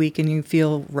busy week and you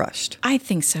feel rushed. I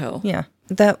think so. Yeah.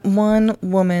 That one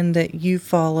woman that you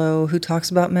follow who talks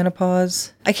about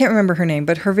menopause, I can't remember her name,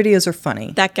 but her videos are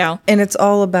funny. That gal. And it's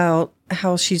all about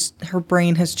how her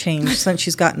brain has changed since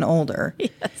she's gotten older.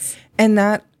 Yes. And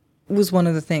that was one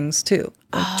of the things too.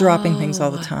 Like dropping things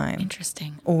all the time.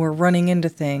 Interesting. Or running into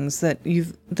things that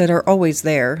are always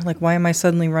there. Like, why am I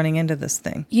suddenly running into this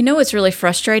thing? You know what's really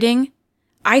frustrating?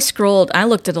 I scrolled, I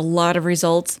looked at a lot of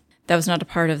results. That was not a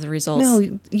part of the results.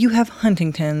 No, you have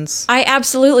Huntington's. I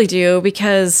absolutely do,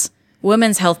 because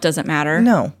women's health doesn't matter.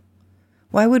 No.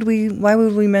 Why would we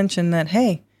mention that,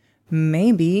 hey,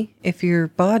 maybe if your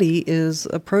body is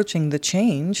approaching the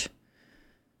change,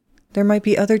 there might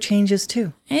be other changes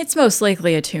too. It's most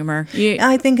likely a tumor.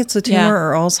 I think it's a tumor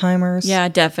or Alzheimer's. Yeah,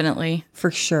 definitely.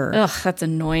 For sure. Ugh, that's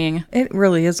annoying. It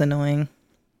really is annoying.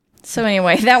 So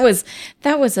anyway, that was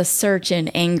a search in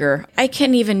anger. I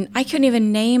couldn't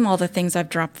even name all the things I've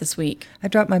dropped this week. I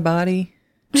dropped my body.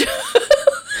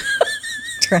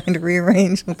 Trying to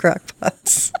rearrange some crock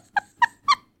pots.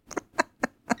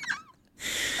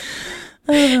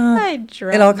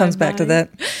 It all comes back to that.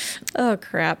 Oh,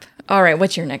 crap. All right,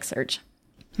 what's your next search?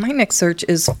 My next search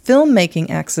is filmmaking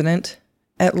accident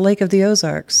at Lake of the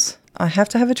Ozarks. I have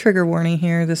to have a trigger warning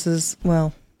here.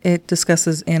 It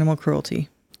discusses animal cruelty.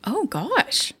 Oh,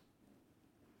 gosh.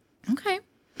 Okay.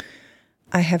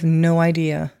 I have no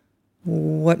idea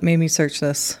what made me search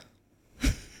this.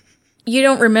 You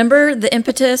don't remember the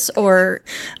impetus or?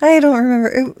 I don't remember.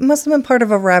 It must have been part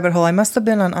of a rabbit hole. I must have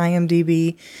been on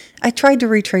IMDb. I tried to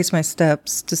retrace my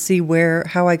steps to see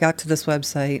how I got to this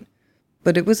website,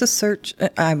 but it was a search.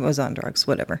 I was on drugs,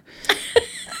 whatever.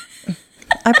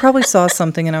 I probably saw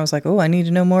something and I was like, oh, I need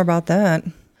to know more about that.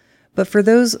 But for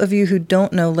those of you who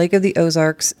don't know, Lake of the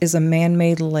Ozarks is a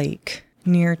man-made lake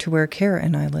near to where Cara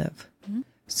and I live. Mm-hmm.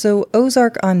 So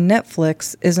Ozark on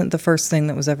Netflix isn't the first thing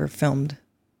that was ever filmed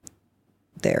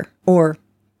there. Or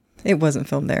it wasn't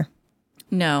filmed there.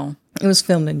 No. It was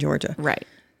filmed in Georgia. Right.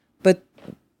 But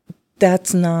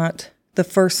that's not the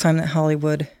first time that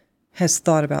Hollywood has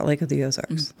thought about Lake of the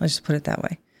Ozarks. Mm-hmm. Let's just put it that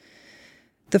way.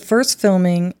 The first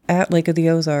filming at Lake of the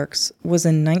Ozarks was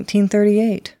in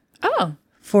 1938. Oh.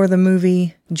 For the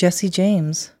movie Jesse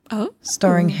James. Oh.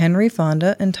 Starring Henry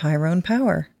Fonda and Tyrone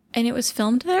Power. And it was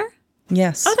filmed there?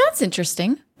 Yes. Oh, that's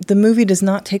interesting. The movie does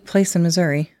not take place in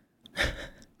Missouri,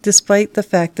 despite the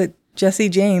fact that Jesse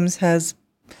James has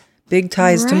big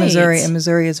ties to Missouri, and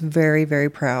Missouri is very, very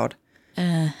proud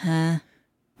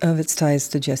of its ties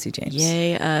to Jesse James.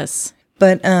 Yay, us.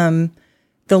 But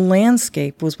the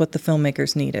landscape was what the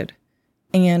filmmakers needed.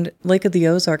 And Lake of the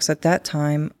Ozarks at that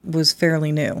time was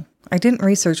fairly new. I didn't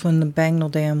research when the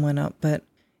Bagnell Dam went up, but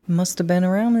it must have been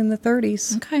around in the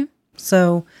 30s. Okay.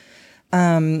 So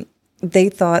they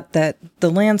thought that the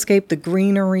landscape, the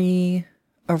greenery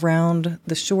around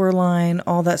the shoreline,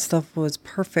 all that stuff was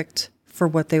perfect for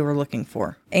what they were looking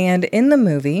for. And in the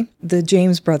movie, the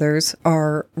James brothers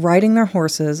are riding their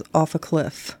horses off a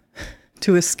cliff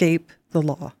to escape the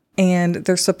law. And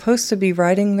they're supposed to be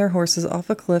riding their horses off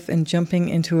a cliff and jumping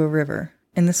into a river.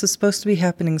 And this is supposed to be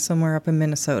happening somewhere up in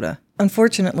Minnesota.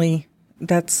 Unfortunately,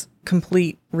 that's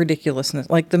complete ridiculousness.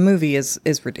 Like, the movie is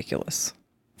ridiculous.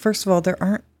 First of all, there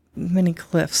aren't many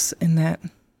cliffs in that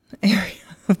area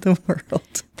of the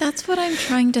world. That's what I'm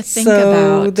trying to think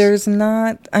about. So there's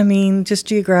not, I mean, just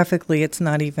geographically, it's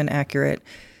not even accurate.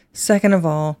 Second of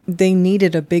all, they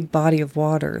needed a big body of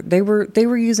water. They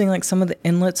were using like some of the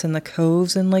inlets and the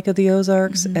coves in Lake of the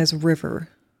Ozarks as river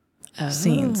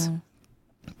scenes.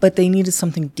 But they needed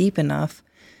something deep enough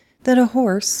that a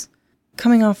horse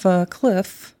coming off a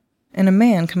cliff and a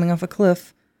man coming off a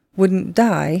cliff wouldn't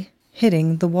die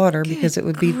hitting the water because it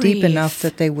would be deep enough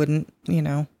that they wouldn't,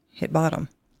 hit bottom.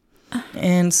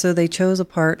 And so they chose a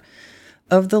part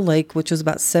of the lake which was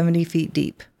about 70 feet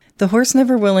deep. The horse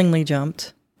never willingly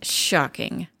jumped.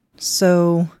 Shocking.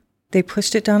 So they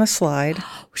pushed it down a slide.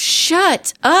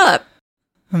 Shut up.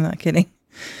 I'm not kidding.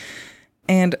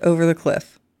 And over the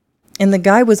cliff. And the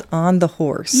guy was on the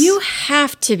horse. You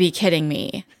have to be kidding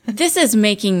me. This is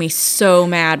making me so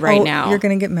mad right now. You're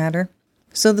going to get madder.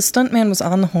 So the stuntman was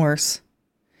on the horse.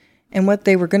 And what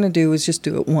they were going to do was just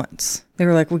do it once. They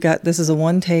were like, this is a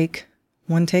one take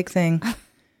thing.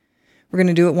 We're going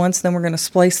to do it once, then we're going to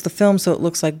splice the film so it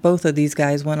looks like both of these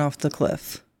guys went off the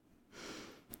cliff.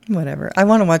 Whatever. I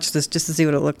want to watch this just to see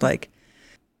what it looked like.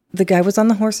 The guy was on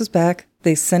the horse's back.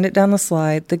 They send it down the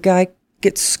slide. The guy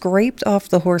gets scraped off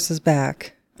the horse's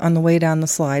back on the way down the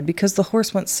slide because the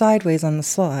horse went sideways on the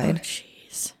slide. Oh,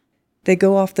 jeez. They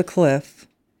go off the cliff.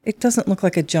 It doesn't look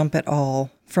like a jump at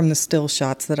all from the still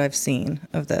shots that I've seen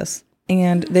of this.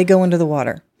 And they go into the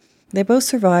water. They both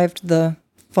survived the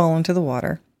fall into the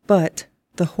water, but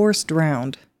the horse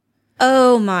drowned.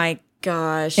 Oh my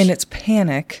gosh. In its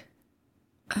panic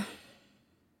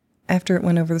after it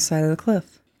went over the side of the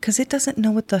cliff. Because it doesn't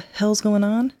know what the hell's going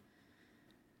on.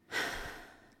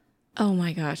 Oh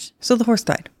my gosh. So the horse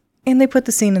died. And they put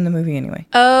the scene in the movie anyway.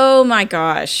 Oh my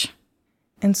gosh.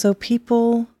 And so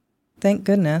people, thank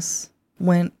goodness,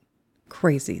 went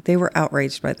crazy. They were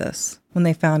outraged by this when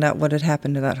they found out what had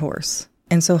happened to that horse.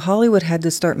 And so Hollywood had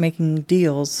to start making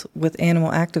deals with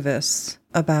animal activists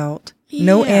about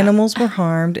no animals were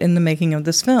harmed in the making of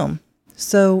this film.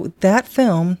 So that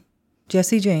film,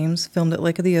 Jesse James, filmed at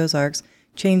Lake of the Ozarks,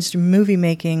 changed movie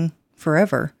making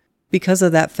forever. Because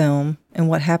of that film and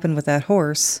what happened with that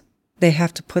horse, they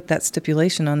have to put that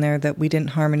stipulation on there that we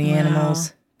didn't harm any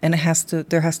animals. And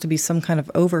there has to be some kind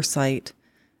of oversight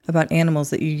about animals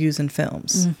that you use in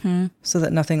films so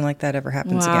that nothing like that ever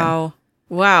happens again.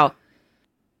 Wow.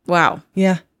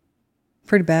 Yeah.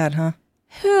 Pretty bad, huh?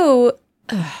 Who?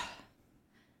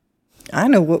 I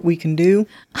know what we can do.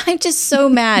 I'm just so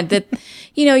mad that,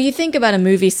 you think about a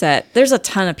movie set, there's a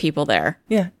ton of people there.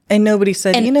 Yeah. And nobody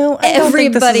said, I don't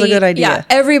think this is a good idea. Yeah,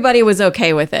 everybody was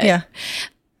okay with it. Yeah.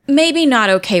 Maybe not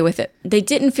okay with it. They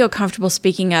didn't feel comfortable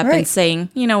speaking up and saying,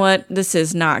 you know what, this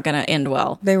is not going to end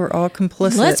well. They were all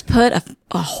complicit. Let's put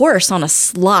a horse on a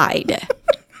slide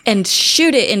and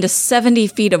shoot it into 70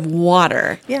 feet of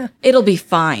water. Yeah. It'll be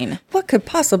fine. What could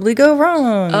possibly go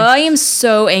wrong? I am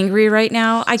so angry right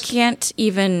now. I can't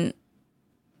even.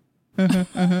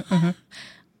 I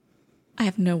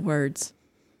have no words.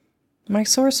 My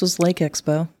source was Lake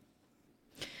Expo.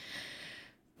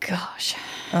 Gosh.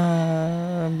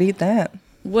 Beat that.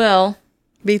 Well.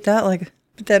 Beat that like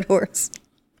a dead horse.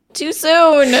 Too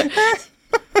soon.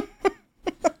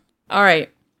 All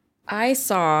right. I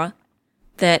saw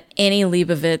that Annie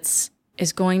Leibovitz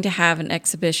is going to have an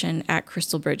exhibition at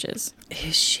Crystal Bridges.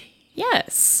 Is she?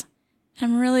 Yes.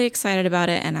 I'm really excited about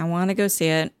it, and I want to go see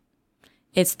it.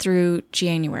 It's through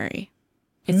January.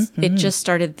 It just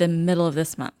started the middle of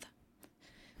this month.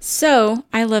 So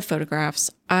I love photographs.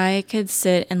 I could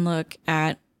sit and look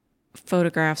at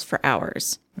photographs for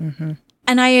hours.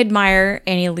 And I admire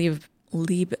Annie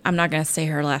I'm not going to say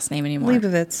her last name anymore.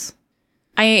 Leibovitz.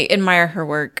 I admire her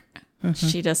work.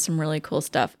 She does some really cool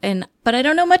stuff. But I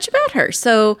don't know much about her.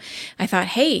 So I thought,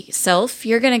 hey, self,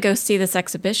 you're going to go see this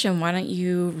exhibition. Why don't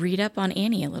you read up on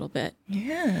Annie a little bit?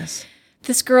 Yes.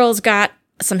 This girl's got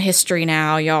some history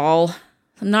now, y'all.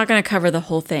 I'm not going to cover the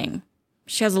whole thing.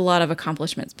 She has a lot of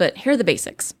accomplishments, but here are the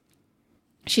basics.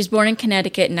 She's born in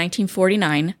Connecticut in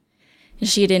 1949, and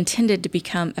she had intended to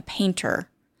become a painter,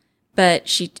 but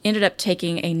she ended up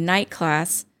taking a night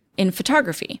class in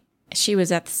photography. She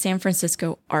was at the San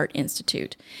Francisco Art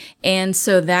Institute. And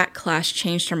so that class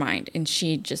changed her mind, and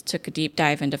she just took a deep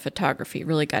dive into photography,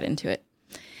 really got into it.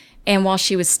 And while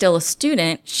she was still a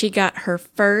student, she got her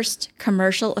first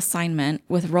commercial assignment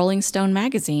with Rolling Stone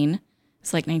magazine.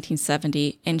 It's like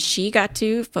 1970, and she got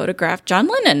to photograph John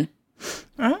Lennon.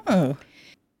 Oh.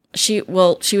 She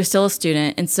was still a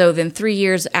student, and so then 3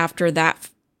 years after that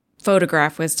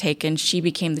photograph was taken, she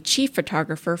became the chief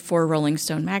photographer for Rolling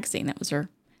Stone magazine. That was her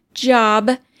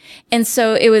job. And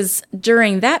so it was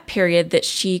during that period that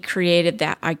she created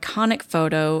that iconic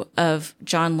photo of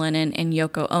John Lennon and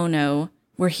Yoko Ono,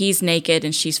 where he's naked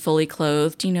and she's fully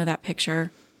clothed. Do you know that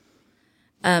picture?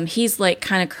 He's like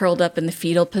kind of curled up in the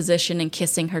fetal position and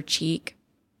kissing her cheek.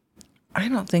 I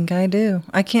don't think I do.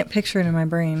 I can't picture it in my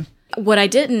brain. What I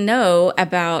didn't know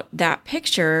about that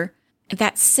picture,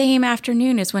 that same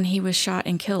afternoon is when he was shot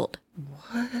and killed.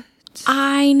 What?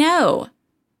 I know.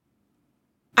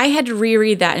 I had to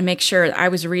reread that and make sure I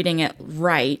was reading it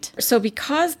right. So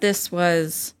because this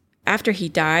was after he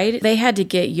died, they had to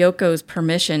get Yoko's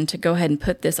permission to go ahead and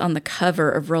put this on the cover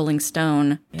of Rolling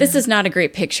Stone. Yeah. This is not a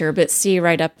great picture, but see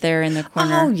right up there in the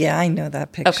corner. Oh, yeah, I know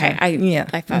that picture. Okay,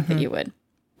 I thought that you would.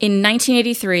 In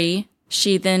 1983,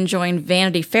 she then joined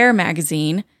Vanity Fair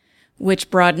magazine, which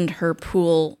broadened her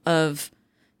pool of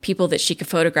people that she could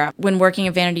photograph. When working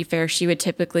at Vanity Fair, she would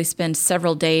typically spend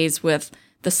several days with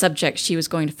the subject she was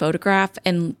going to photograph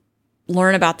and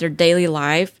learn about their daily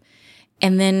life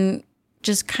and then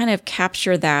just kind of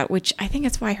capture that, which I think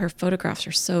that's why her photographs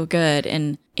are so good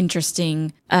and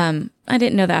interesting. I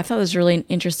didn't know that. I thought it was really an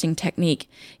interesting technique.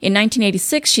 In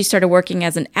 1986, she started working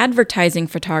as an advertising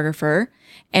photographer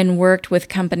and worked with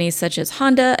companies such as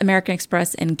Honda, American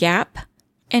Express, and Gap.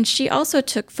 And she also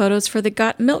took photos for the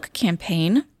Got Milk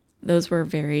campaign. Those were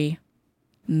very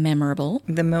memorable.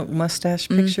 The milk mustache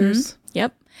pictures?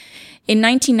 Yep. In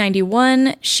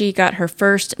 1991, she got her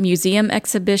first museum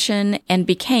exhibition and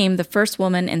became the first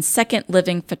woman and second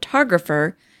living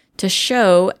photographer to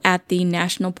show at the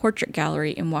National Portrait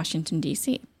Gallery in Washington,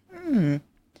 D.C.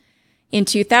 In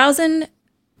 2000,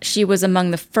 she was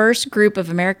among the first group of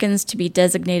Americans to be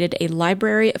designated a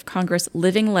Library of Congress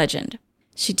living legend.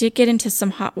 She did get into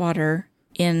some hot water.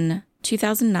 In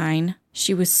 2009,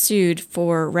 she was sued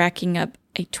for racking up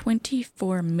a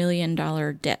 $24 million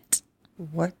debt.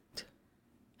 What?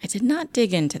 I did not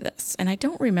dig into this, and I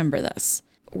don't remember this.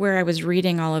 Where I was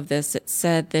reading all of this, it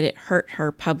said that it hurt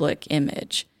her public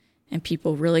image, and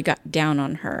people really got down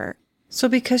on her. So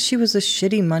because she was a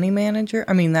shitty money manager?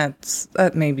 I mean,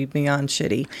 that may be beyond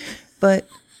shitty, but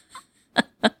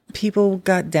people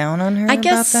got down on her I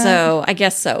guess about that? I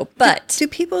guess so. But do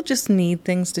people just need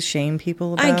things to shame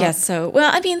people about? I guess so.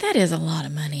 Well, I mean, that is a lot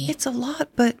of money. It's a lot,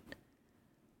 but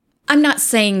I'm not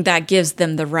saying that gives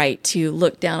them the right to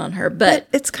look down on her, but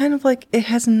it's kind of like it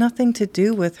has nothing to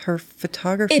do with her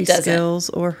photography skills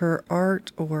or her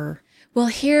art or... Well,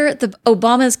 here, the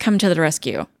Obamas come to the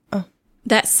rescue. Oh.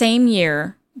 That same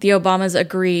year, the Obamas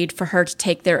agreed for her to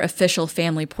take their official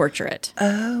family portrait.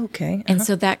 Oh, okay. Uh-huh. And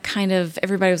so that kind of,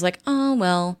 everybody was like, oh,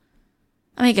 well,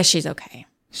 I guess she's okay.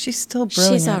 She's still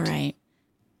brilliant. She's all right.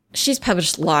 She's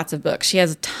published lots of books. She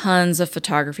has tons of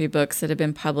photography books that have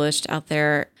been published out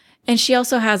there. And she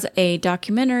also has a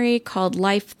documentary called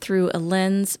Life Through a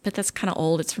Lens, but that's kind of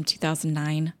old. It's from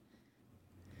 2009.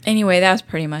 Anyway, that was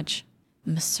pretty much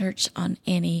my search on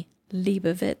Annie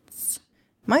Leibovitz.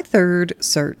 My third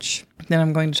search that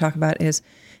I'm going to talk about is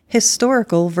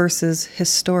historical versus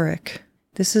historic.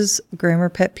 This is Grammar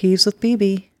Pet Peeves with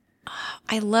BB. Oh,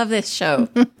 I love this show.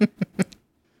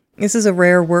 This is a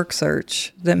rare work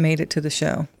search that made it to the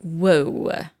show.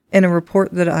 Whoa. In a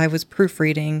report that I was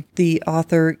proofreading, the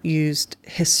author used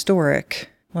historic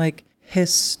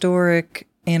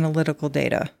analytical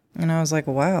data. And I was like,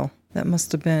 wow, that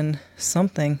must have been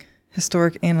something.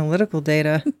 Historic analytical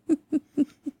data.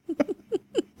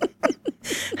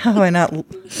 How have I not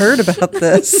heard about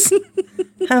this?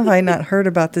 How have I not heard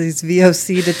about these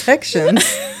VOC detections?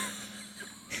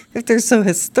 If they're so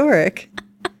historic.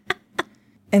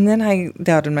 And then I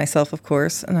doubted myself, of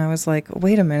course, and I was like,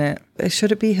 wait a minute,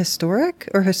 should it be historic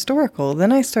or historical?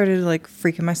 Then I started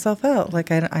freaking myself out,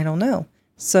 I don't know.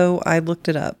 So I looked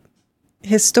it up.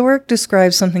 Historic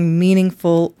describes something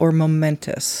meaningful or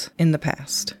momentous in the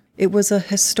past. It was a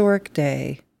historic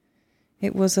day.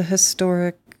 It was a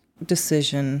historic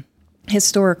decision.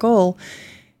 Historical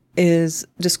is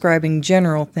describing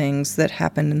general things that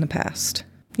happened in the past.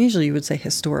 Usually you would say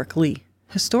historically.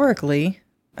 Historically,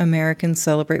 Americans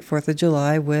celebrate 4th of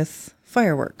July with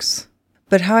fireworks.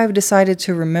 But how I've decided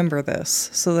to remember this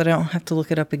so that I don't have to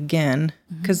look it up again,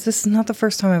 because this is not the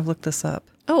first time I've looked this up.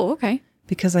 Oh, okay.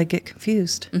 Because I get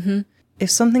confused. If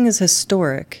something is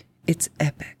historic, it's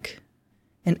epic.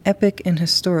 And epic and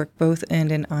historic both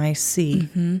end in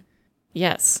IC.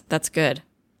 Yes, that's good.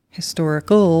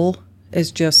 Historical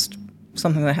is just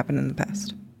something that happened in the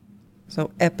past.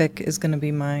 So epic is going to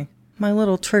be my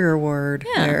little trigger word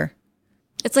there.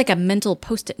 It's like a mental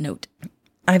Post-it note.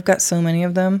 I've got so many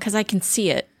of them. Because I can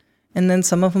see it. And then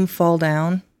some of them fall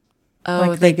down. Oh,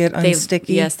 like they get unsticky.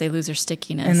 Yes, they lose their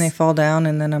stickiness. And they fall down,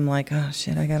 and then I'm like, oh,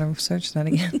 shit, I got to search that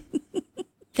again.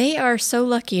 They are so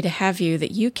lucky to have you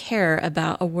that you care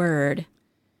about a word.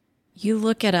 You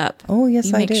look it up. Oh,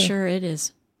 yes, I do. You make sure it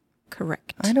is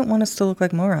correct. I don't want us to look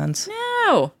like morons.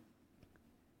 No.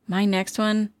 My next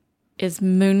one is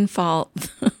Moonfall,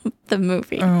 the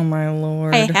movie. Oh, my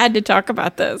Lord. I had to talk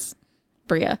about this.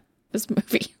 Brea, this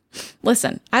movie.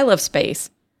 Listen, I love space.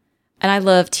 And I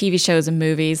love TV shows and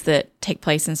movies that take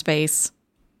place in space.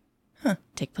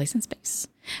 Take place in space.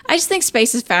 I just think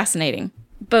space is fascinating.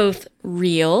 Both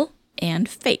real and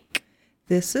fake.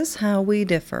 This is how we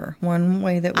differ. One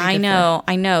way that we differ.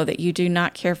 I know that you do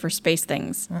not care for space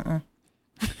things.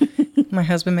 My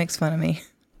husband makes fun of me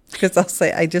because I'll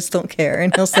say, I just don't care.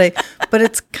 And he'll say, but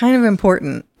it's kind of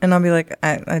important. And I'll be like,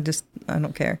 I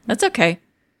don't care. That's okay.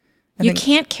 You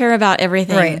can't care about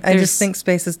everything. Right. I just think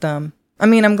space is dumb. I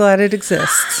mean, I'm glad it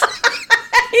exists.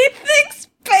 I think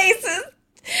space is...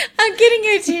 I'm getting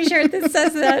you a t-shirt that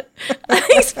says that. I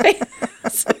think space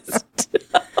is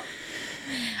dumb.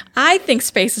 I think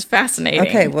space is fascinating.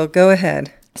 Okay, well, go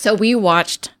ahead. So we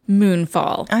watched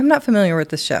Moonfall. I'm not familiar with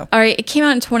this show. All right, it came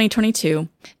out in 2022,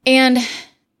 and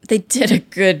they did a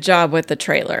good job with the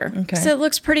trailer. Okay. So it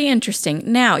looks pretty interesting.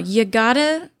 Now, you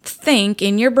gotta think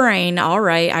in your brain, all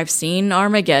right, I've seen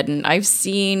Armageddon. I've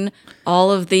seen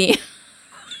all of the...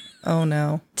 Oh,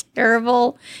 no.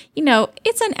 terrible.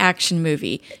 It's an action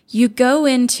movie. You go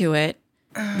into it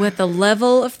with a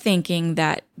level of thinking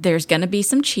that there's going to be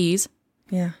some cheese.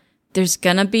 Yeah. There's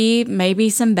going to be maybe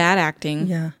some bad acting.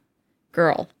 Yeah.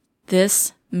 Girl,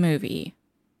 this movie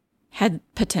had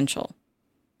potential.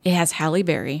 It has Halle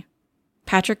Berry,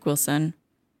 Patrick Wilson.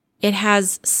 It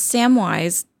has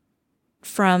Samwise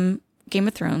from Game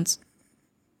of Thrones.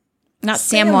 Not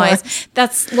Samwise.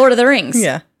 That's Lord of the Rings.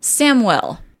 Yeah.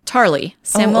 Samuel Tarly.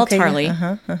 Tarly.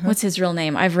 Yeah. What's his real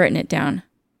name? I've written it down.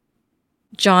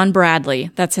 John Bradley.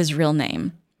 That's his real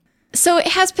name. So it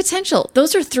has potential.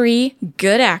 Those are 3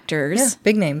 good actors. Yeah,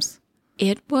 big names.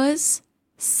 It was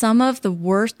some of the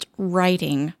worst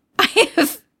writing I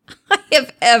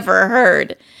have ever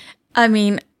heard. I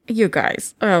mean, you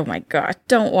guys, oh my God,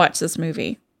 don't watch this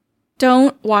movie.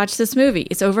 Don't watch this movie.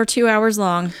 It's over 2 hours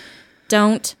long.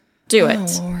 Don't do it.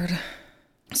 Oh, Lord.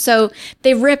 So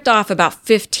they ripped off about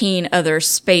 15 other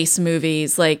space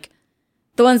movies. Like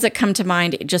the ones that come to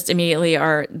mind just immediately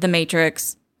are The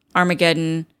Matrix,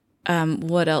 Armageddon,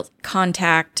 what else?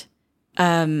 Contact.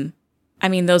 I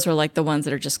mean, those were like the ones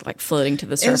that are just like floating to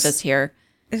the surface here.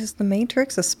 Is The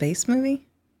Matrix a space movie?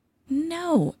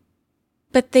 No.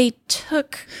 But they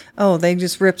took... Oh, they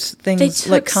just ripped things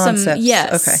like concepts.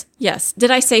 Yes. Okay. Yes. Did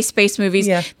I say space movies?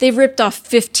 Yeah. They ripped off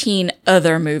 15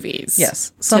 other movies.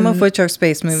 Yes. Some of which are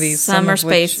space movies. Some are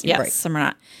space. Yes. Right. Some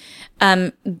are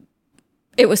not.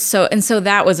 It was so... And so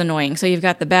that was annoying. So you've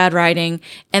got the bad writing.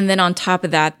 And then on top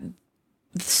of that,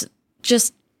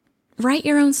 just write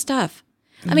your own stuff.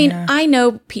 I mean, I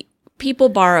know people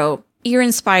borrow. You're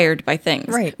inspired by things.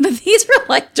 Right. But these were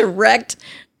like direct...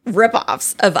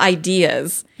 rip-offs of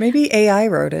ideas. Maybe AI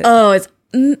wrote it. Oh, it's...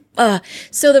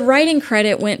 So the writing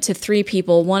credit went to 3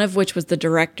 people, one of which was the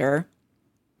director.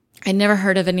 I never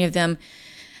heard of any of them.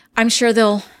 I'm sure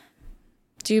they'll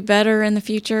do better in the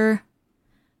future.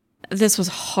 This was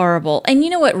horrible. And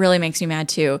you know what really makes me mad,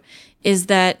 too, is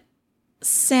that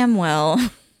Samuel,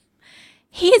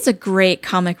 he is a great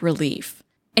comic relief.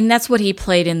 And that's what he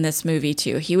played in this movie,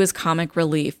 too. He was comic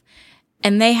relief.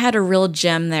 And they had a real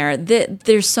gem there.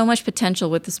 There's so much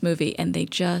potential with this movie, and they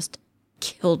just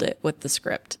killed it with the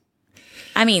script.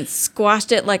 I mean,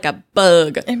 squashed it like a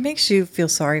bug. It makes you feel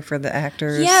sorry for the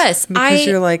actors. Yes. Because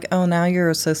you're like, oh, now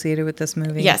you're associated with this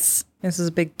movie. Yes. This is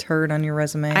a big turd on your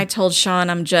resume. I told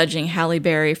Sean I'm judging Halle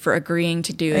Berry for agreeing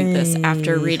to do this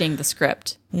after reading the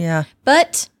script. Yeah.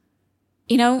 But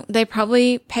you know, they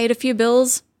probably paid a few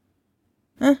bills.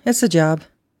 It's a job.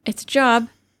 It's a job.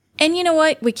 And you know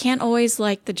what? We can't always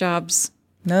like the jobs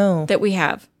that we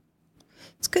have.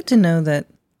 It's good to know that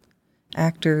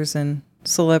actors and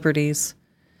celebrities,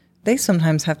 they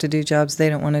sometimes have to do jobs they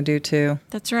don't want to do too.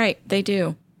 That's right. They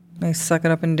do. They suck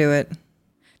it up and do it.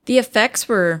 The effects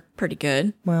were pretty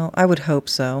good. Well, I would hope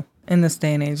so. In this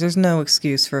day and age, there's no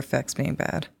excuse for effects being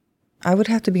bad. I would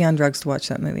have to be on drugs to watch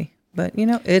that movie. But, you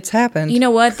know, it's happened. You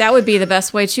know what? That would be the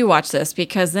best way to watch this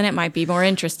because then it might be more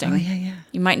interesting. Oh, yeah.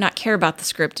 You might not care about the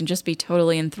script and just be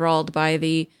totally enthralled by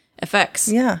the effects.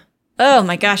 Yeah. Oh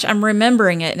my gosh, I'm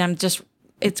remembering it and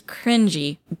it's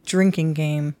cringy. Drinking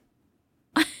game.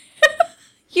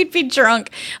 You'd be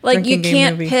drunk. Like, Drinking you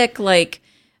can't movie. pick, like,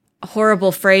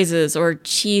 horrible phrases or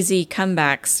cheesy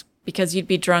comebacks because you'd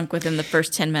be drunk within the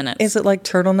first 10 minutes. Is it like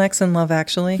turtlenecks in Love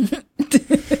Actually?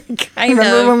 Kind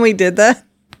Remember when we did that?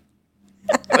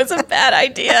 It was a bad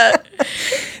idea.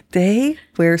 They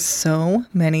wear so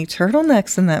many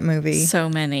turtlenecks in that movie. So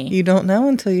many. You don't know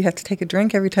until you have to take a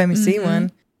drink every time you see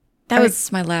one. That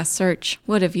was my last search.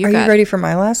 What have you Are got? you ready for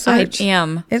my last search? I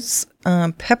am. It's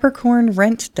peppercorn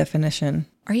rent definition.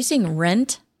 Are you saying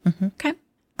rent? Mm-hmm. Okay.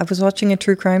 I was watching a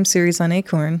true crime series on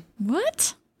Acorn.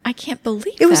 What? I can't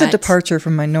believe It was a that. departure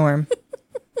from my norm.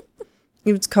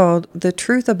 It was called The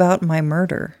Truth About My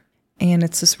Murder. And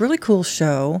it's this really cool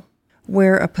show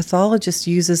where a pathologist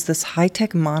uses this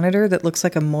high-tech monitor that looks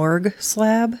like a morgue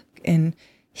slab. And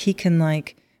he can,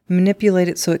 like, manipulate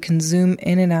it so it can zoom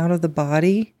in and out of the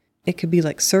body. It could be,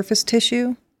 like, surface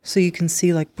tissue. So you can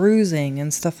see, like, bruising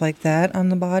and stuff like that on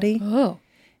the body. Oh.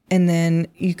 And then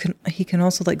he can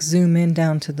also, like, zoom in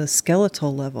down to the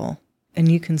skeletal level. And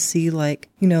you can see, like,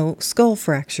 you know, skull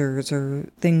fractures or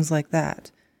things like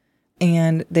that.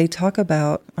 And they talk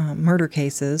about murder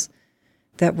cases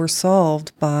that were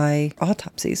solved by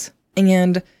autopsies.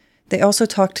 And they also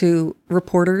talk to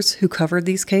reporters who covered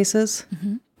these cases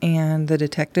and the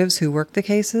detectives who worked the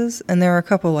cases. And there are a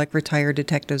couple, like, retired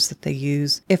detectives that they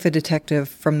use if a detective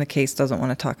from the case doesn't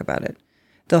want to talk about it.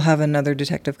 They'll have another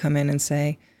detective come in and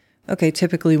say, okay,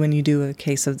 typically when you do a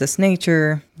case of this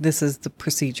nature, this is the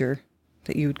procedure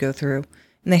that you would go through.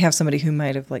 And they have somebody who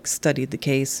might have, like, studied the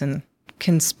case and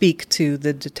can speak to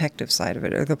the detective side of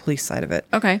it or the police side of it.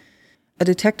 Okay. A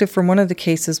detective from one of the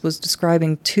cases was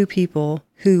describing two people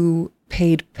who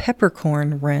paid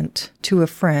peppercorn rent to a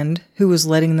friend who was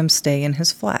letting them stay in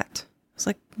his flat. I was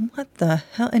like, what the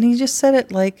hell? And he just said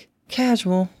it, like,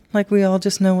 casual, like we all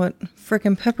just know what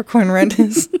frickin' peppercorn rent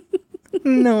is.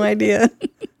 No idea.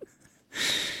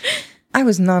 I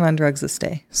was not on drugs this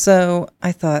day, so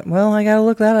I thought, well, I gotta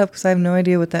look that up because I have no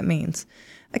idea what that means.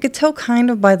 I could tell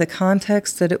kind of by the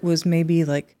context that it was maybe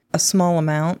like a small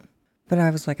amount, but I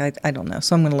was like, I don't know,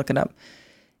 so I'm going to look it up.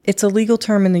 It's a legal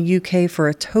term in the UK for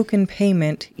a token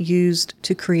payment used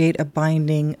to create a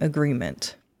binding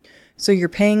agreement. So you're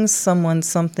paying someone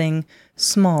something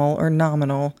small or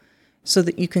nominal so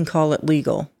that you can call it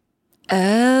legal.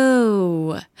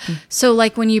 Oh. So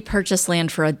like when you purchase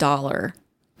land for $1.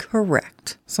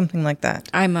 Correct. Something like that.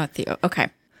 I'm at the... Okay.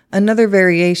 Another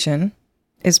variation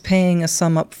is paying a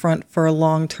sum up front for a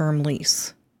long-term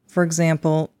lease. For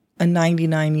example, a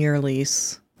 99-year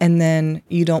lease, and then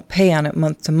you don't pay on it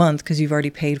month to month because you've already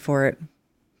paid for it,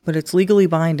 but it's legally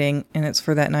binding and it's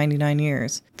for that 99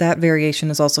 years. That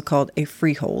variation is also called a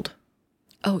freehold.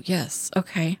 Oh, yes.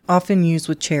 Okay. Often used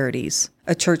with charities.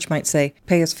 A church might say,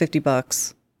 pay us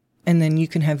 $50, and then you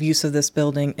can have use of this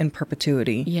building in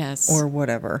perpetuity. Yes. Or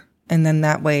whatever. And then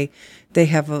that way they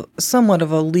have a somewhat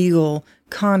of a legal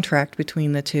contract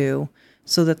between the two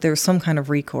so that there's some kind of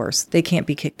recourse. They can't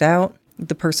be kicked out.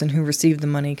 The person who received the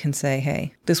money can say,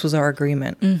 hey, this was our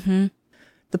agreement. Mm-hmm.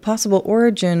 The possible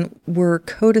origin were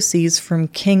codices from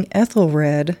King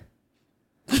Ethelred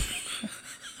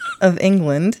of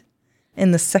England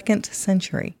in the 2nd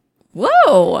century.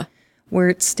 Whoa! Where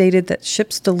it stated that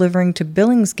ships delivering to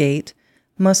Billingsgate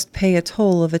must pay a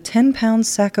toll of a 10-pound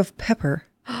sack of pepper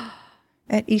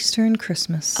at Easter and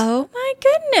Christmas. Oh my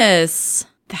goodness.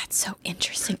 That's so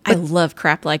interesting. I love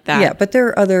crap like that. Yeah, but there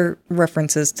are other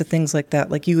references to things like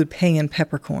that. Like you would pay in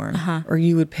peppercorn or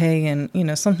you would pay in, you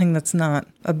know, something that's not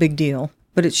a big deal,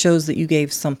 but it shows that you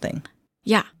gave something.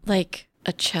 Yeah, like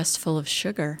a chest full of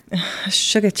sugar. A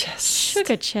sugar chest.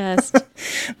 Sugar chest.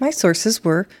 My sources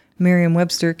were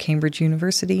Merriam-Webster, Cambridge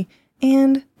University,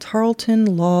 and Tarleton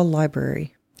Law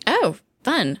Library. Oh,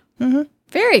 fun. Mm-hmm.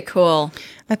 Very cool.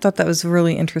 I thought that was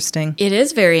really interesting. It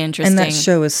is very interesting. And that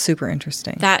show is super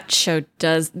interesting. That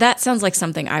sounds like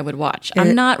something I would watch.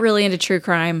 I'm not really into true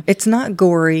crime. It's not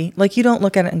gory. Like, you don't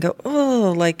look at it and go, oh,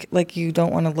 tell, like you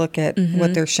don't want to look at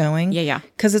what they're showing. Yeah.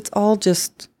 Because it's all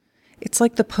just, it's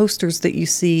like the posters that you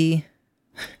see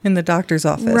in the doctor's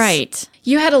office. Right.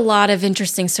 You had a lot of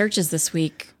interesting searches this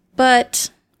week, but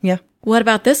Yeah. what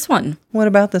about this one? What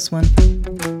about this one?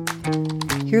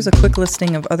 Here's a quick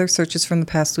listing of other searches from the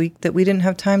past week that we didn't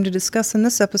have time to discuss in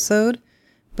this episode,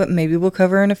 but maybe we'll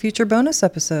cover in a future bonus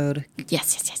episode.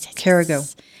 Yes. Cara, go.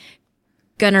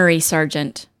 Gunnery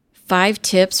Sergeant. 5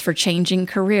 tips for changing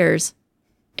careers.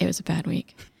 It was a bad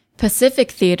week.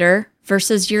 Pacific Theater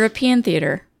versus European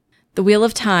Theater. The Wheel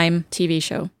of Time TV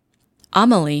show.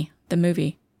 Amelie, the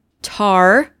movie.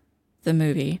 Tar, the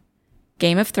movie.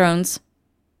 Game of Thrones.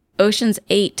 Ocean's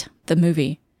 8, the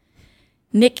movie.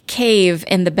 Nick Cave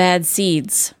and the Bad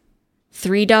Seeds.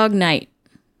 3 Dog Night.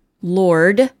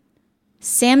 Lord.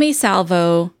 Sammy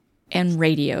Salvo, and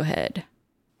Radiohead.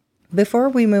 Before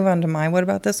we move on to my what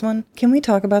about this one, can we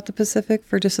talk about the Pacific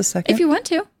for just a second? If you want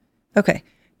to. Okay,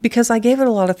 because I gave it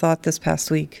a lot of thought this past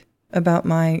week about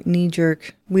my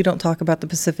knee-jerk, we don't talk about the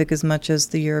Pacific as much as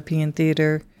the European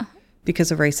theater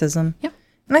because of racism. Yep.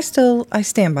 And I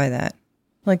stand by that.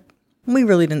 Like, we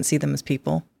really didn't see them as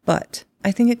people. But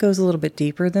I think it goes a little bit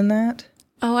deeper than that.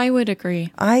 Oh, I would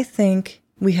agree. I think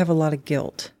we have a lot of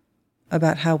guilt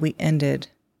about how we ended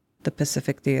the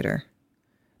Pacific Theater,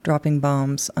 dropping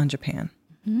bombs on Japan.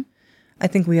 Mm-hmm. I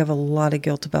think we have a lot of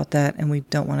guilt about that, and we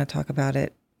don't want to talk about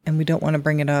it, and we don't want to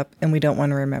bring it up, and we don't want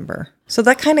to remember. So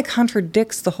that kind of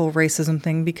contradicts the whole racism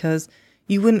thing, because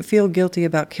you wouldn't feel guilty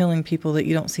about killing people that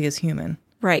you don't see as human.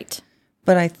 Right.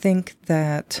 But I think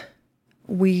that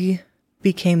we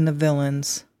became the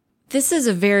villains. This is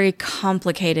a very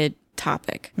complicated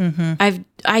topic. Mm-hmm.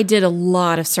 I did a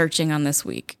lot of searching on this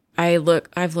week. I've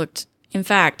looked, in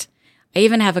fact, I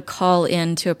even have a call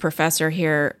in to a professor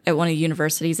here at one of the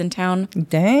universities in town.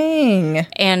 Dang.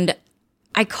 And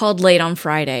I called late on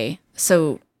Friday,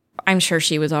 so I'm sure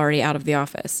she was already out of the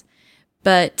office.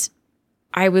 But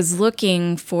I was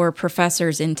looking for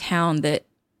professors in town that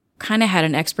kind of had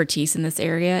an expertise in this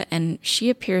area, and she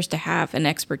appears to have an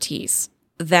expertise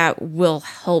that will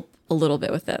help a little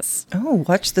bit with this. Oh,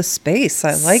 watch the space.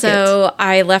 I like it. So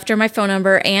I left her my phone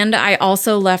number, and I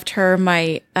also left her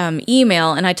my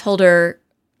email, and I told her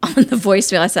on the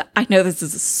voicemail, I said, I know this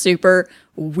is a super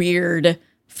weird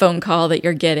phone call that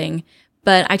you're getting,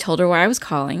 but I told her why I was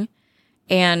calling.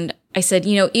 And I said,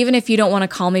 even if you don't want to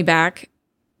call me back,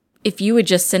 if you would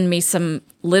just send me some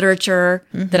literature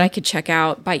that I could check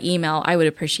out by email, I would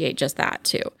appreciate just that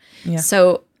too. Yeah.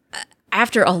 So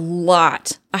after a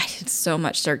lot, I did so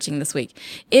much searching this week.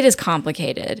 It is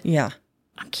complicated. Yeah.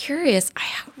 I'm curious. I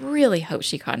really hope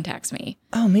she contacts me.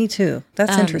 Oh, me too.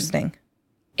 That's interesting.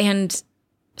 And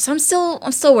so I'm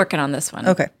still working on this one.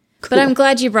 Okay. Cool. But I'm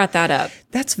glad you brought that up.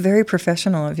 That's very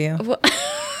professional of you. Well,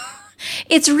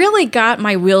 it's really got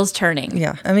my wheels turning.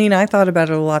 Yeah. I mean, I thought about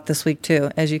it a lot this week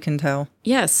too, as you can tell.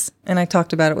 Yes. And I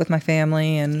talked about it with my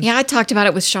family and... Yeah, I talked about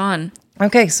it with Sean.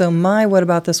 Okay, so my what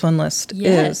about this one list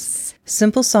is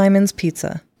Simple Simon's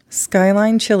Pizza,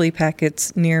 Skyline chili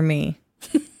packets near me.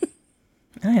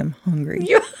 I am hungry.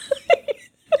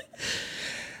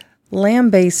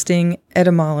 Lambasting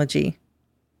etymology.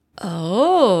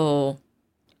 Oh.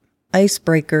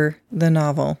 Icebreaker, the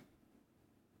novel.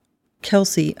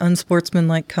 Kelsey,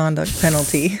 unsportsmanlike conduct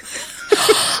penalty.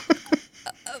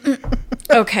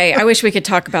 Okay, I wish we could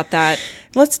talk about that.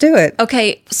 Let's do it.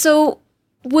 Okay, so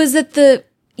was it the...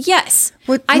 Yes.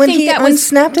 When he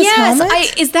unsnapped his helmet?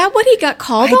 Yes, is that what he got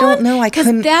called on? I don't know. I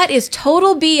couldn't... Because that is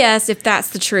total BS if that's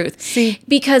the truth. See?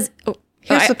 Because...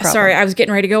 Here's the problem. Sorry, I was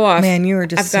getting ready to go off. Man, you were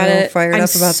just fired up about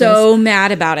this. I'm so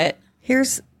mad about it.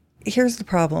 Here's the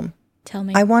problem. Tell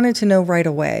me. I wanted to know right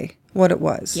away what it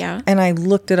was. Yeah. And I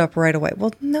looked it up right away.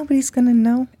 Well, nobody's going to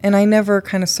know. And I never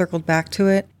kind of circled back to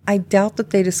it. I doubt that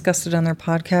they discussed it on their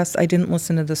podcast. I didn't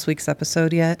listen to this week's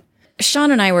episode yet.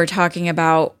 Sean and I were talking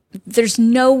about there's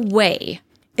no way.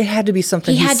 It had to be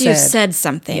something he had to have said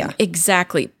something. Yeah.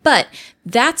 Exactly. But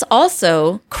that's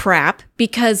also crap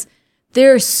because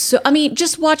there's so... I mean,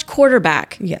 just watch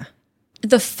Quarterback. Yeah.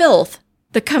 The filth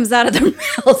that comes out of their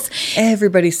mouths.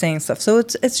 Everybody's saying stuff. So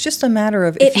it's just a matter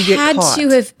of if you get caught. It had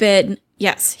to have been,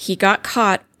 yes, he got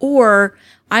caught. Or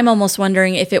I'm almost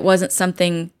wondering if it wasn't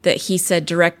something that he said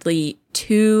directly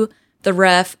to the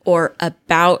ref or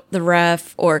about the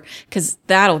ref, or because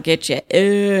that'll get you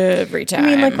every time. You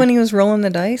mean like when he was rolling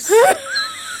the dice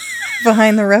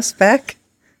behind the ref's back?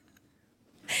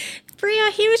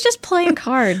 Brea, he was just playing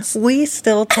cards. We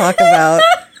still talk about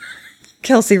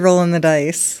Kelsey rolling the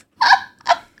dice.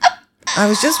 I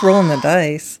was just rolling the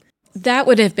dice. That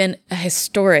would have been a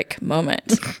historic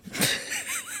moment.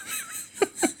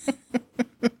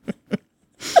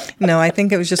 No, I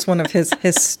think it was just one of his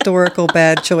historical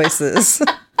bad choices.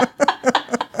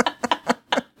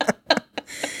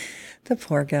 The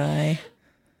poor guy.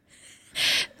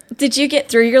 Did you get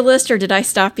through your list or did I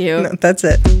stop you? No, that's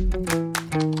it.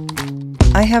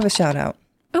 I have a shout out.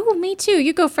 Oh, me too.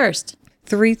 You go first.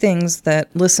 3 things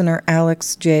that listener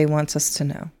Alex J wants us to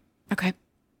know. Okay.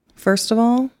 First of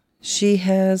all, she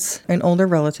has an older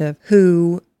relative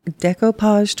who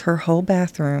decoupaged her whole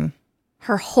bathroom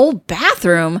Her whole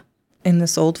bathroom? in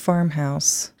this old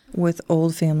farmhouse with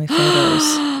old family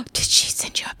photos. Did she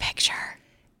send you a picture?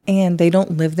 And they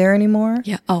don't live there anymore,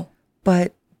 Yeah. Oh.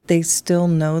 but they still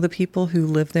know the people who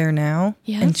live there now.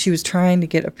 Yes. And she was trying to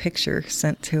get a picture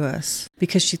sent to us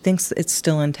because she thinks it's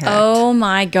still intact. Oh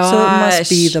my gosh. So it must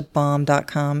be the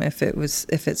bomb.com if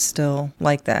it's still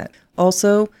like that.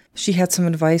 Also, she had some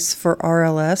advice for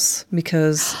RLS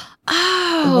because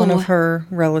one of her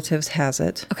relatives has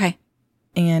it. Okay.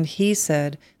 And he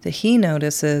said that he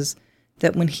notices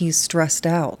that when he's stressed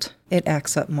out, it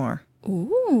acts up more.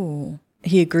 Ooh.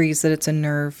 He agrees that it's a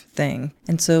nerve thing.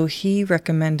 And so he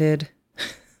recommended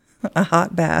a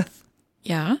hot bath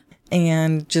Yeah.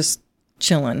 and just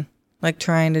chilling, like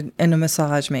trying to, and a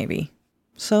massage maybe.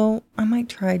 So I might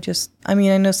try I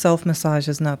know self-massage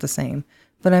is not the same,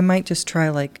 but I might just try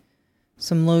like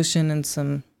some lotion and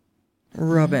some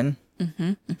rubbing.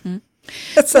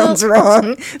 That sounds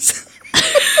wrong.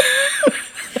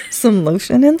 Some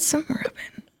lotion and some rubbing.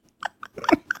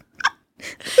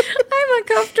 I'm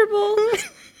uncomfortable.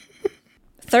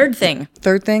 Third thing,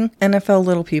 NFL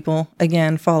Little People.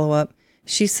 Again, follow up.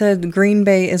 She said Green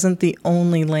Bay isn't the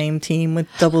only lame team with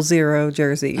 00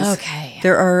 jerseys. Okay.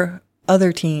 There are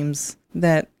other teams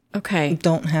that Okay.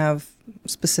 don't have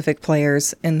specific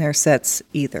players in their sets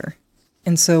either.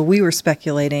 And so we were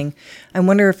speculating. I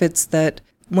wonder if it's that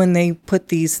when they put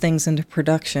these things into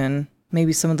production,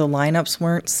 maybe some of the lineups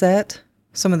weren't set.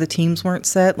 Some of the teams weren't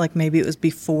set. Like maybe it was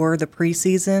before the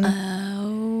preseason.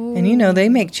 Oh. And they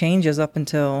make changes up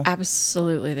until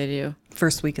Absolutely they do.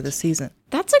 first week of the season.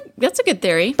 That's a good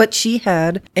theory. But she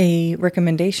had a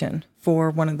recommendation for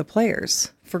one of the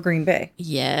players for Green Bay.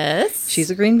 Yes. She's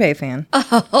a Green Bay fan.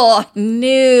 Oh, I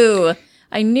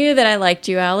knew that I liked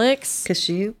you, Alex. Because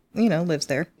she, lives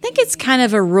there. I think it's kind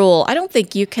of a rule. I don't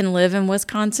think you can live in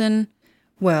Wisconsin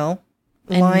Well,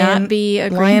 and not be a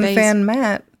Green Lion Bay fan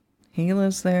Matt, he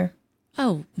lives there.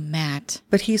 Oh, Matt.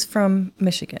 But he's from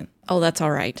Michigan. Oh, that's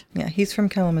all right. Yeah, he's from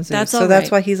Kalamazoo. That's so all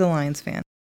that's right. why he's a Lions fan.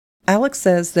 Alex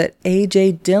says that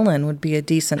A.J. Dillon would be a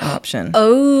decent option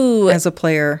Oh, as a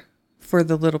player for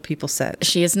the Little People set.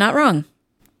 she is not wrong.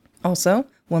 Also,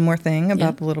 one more thing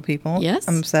about the Little People. Yes.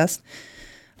 I'm obsessed.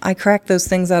 I cracked those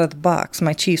things out of the box,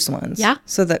 my Chiefs ones. Yeah.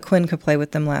 So that Quinn could play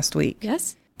with them last week.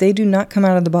 Yes. They do not come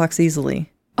out of the box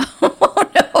easily. Oh,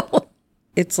 no.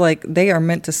 It's like they are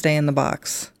meant to stay in the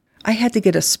box. I had to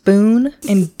get a spoon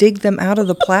and dig them out of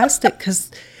the plastic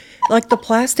because, the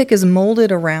plastic is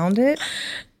molded around it.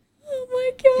 Oh,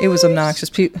 my God. It was obnoxious.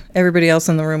 Everybody else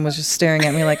in the room was just staring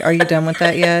at me like, are you done with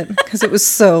that yet? Because it was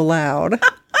so loud.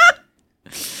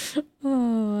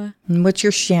 Oh. What's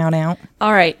your shout out?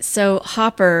 All right. So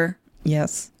Hopper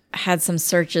Yes. had some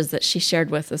searches that she shared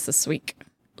with us this week.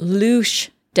 Loosh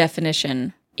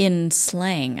definition in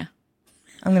slang.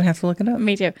 I'm going to have to look it up.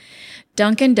 Me too.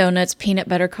 Dunkin' Donuts peanut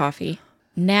butter coffee.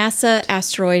 NASA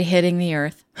asteroid hitting the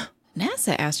Earth.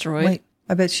 NASA asteroid? Wait,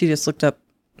 I bet she just looked up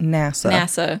NASA.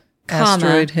 NASA,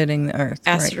 Asteroid hitting the Earth.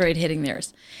 asteroid hitting the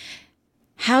Earth.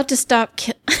 How to stop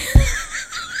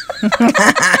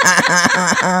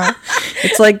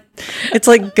It's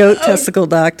like goat testicle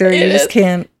doctor. You just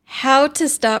can't. How to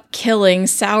stop killing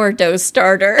sourdough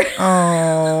starter.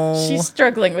 Oh. She's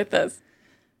struggling with this.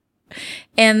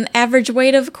 And average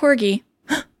weight of corgi.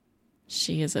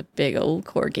 She is a big old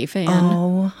corgi fan.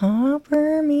 Oh,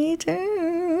 Hopper, me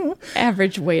too.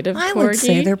 Average weight of I corgi. would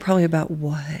say they're probably about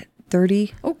what?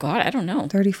 30, Oh God, I don't know.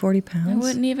 30, 40 I pounds?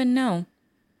 wouldn't even know.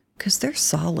 Because they're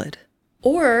solid.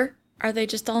 Or are they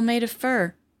just all made of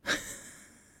fur?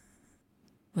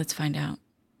 Let's find out.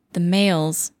 The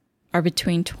males are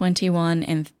between 21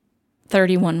 and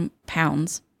 31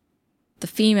 pounds. The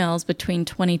females between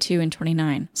 22 and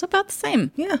 29. So about the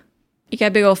same. Yeah. You got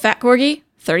a big old fat corgi?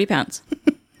 30 pounds.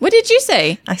 What did you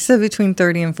say? I said between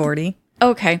 30 and 40.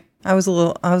 Okay. I was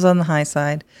on the high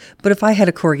side. But if I had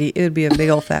a corgi, it would be a big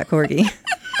old fat corgi.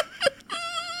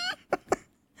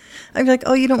 I'd be like,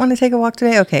 oh, you don't want to take a walk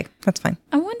today? Okay, that's fine.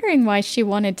 I'm wondering why she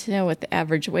wanted to know what the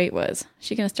average weight was.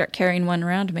 She going to start carrying one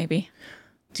around maybe.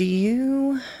 Do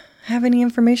you have any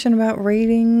information about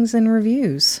ratings and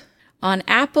reviews? On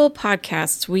Apple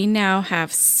Podcasts, we now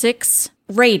have 6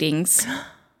 ratings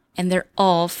and they're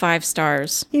all 5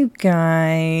 stars. You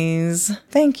guys,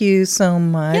 thank you so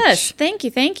much. Yes, thank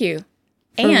you.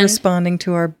 For responding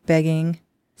to our begging.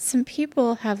 Some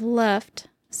people have left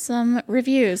some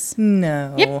reviews.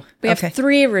 No. Yep. We have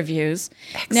 3 reviews.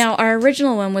 Excellent. Now, our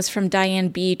original one was from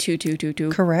Diane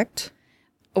B2222. Correct.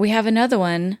 We have another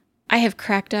one. I have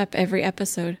cracked up every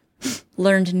episode,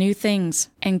 learned new things,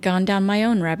 and gone down my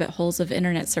own rabbit holes of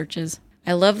internet searches.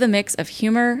 I love the mix of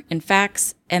humor and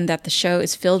facts, and that the show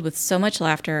is filled with so much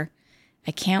laughter.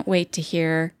 I can't wait to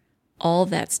hear all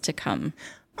that's to come.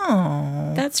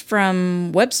 Oh. That's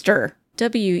from Webster.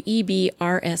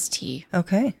 Webrst.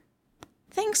 Okay.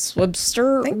 Thanks,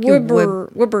 Webster. Thank you,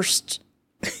 Weberst.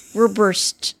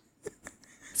 Weberst.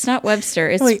 It's not Webster.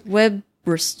 It's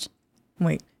Weberst.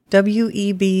 Wait.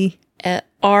 W-E-B...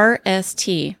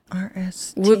 R-S-T.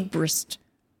 R-S-T. Weberst.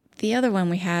 The other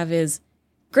one we have is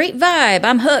Great Vibe.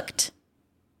 I'm hooked.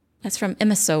 That's from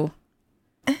Emiso.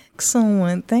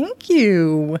 Excellent. Thank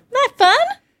you. Isn't that fun?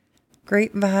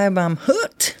 Great vibe. I'm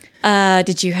hooked.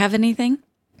 Did you have anything?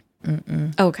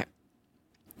 Mm-mm. Okay.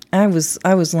 I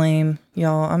was lame,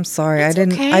 y'all. I'm sorry. It's I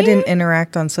okay. didn't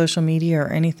interact on social media or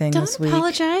anything this week. Don't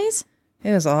apologize.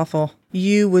 It was awful.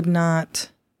 You would not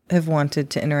have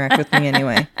wanted to interact with me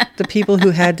anyway. The people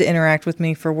who had to interact with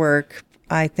me for work,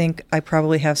 I think I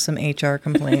probably have some HR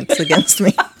complaints against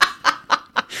me.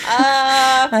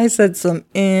 I said some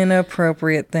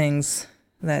inappropriate things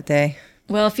that day.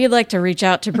 Well, if you'd like to reach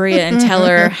out to Brea and tell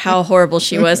her how horrible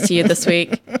she was to you this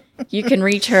week, you can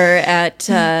reach her at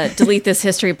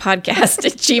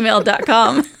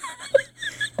deletethisthistorypodcast@gmail.com.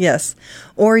 Yes.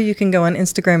 Or you can go on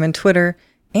Instagram and Twitter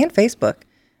and Facebook.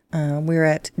 We're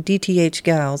at DTH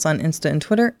Gals on Insta and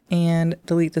Twitter, and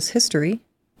Delete This History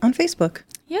on Facebook.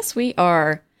 Yes, we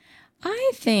are.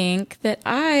 I think that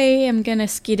I am going to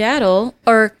skedaddle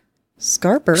or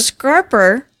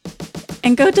scarper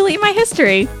and go delete my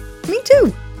history. Me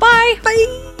too. Bye.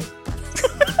 Bye.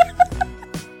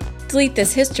 Delete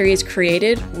This History is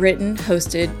created, written,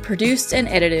 hosted, produced, and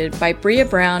edited by Brea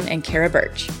Brown and Cara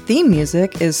Birch. Theme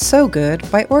music is So Good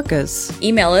by Orcas.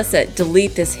 Email us at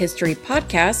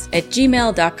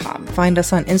deletethisthistorypodcast@gmail.com. Find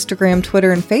us on Instagram,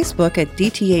 Twitter, and Facebook at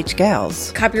DTH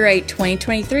Gals. Copyright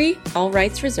 2023, all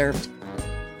rights reserved.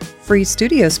 Free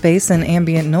studio space and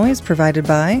ambient noise provided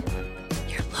by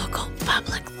your local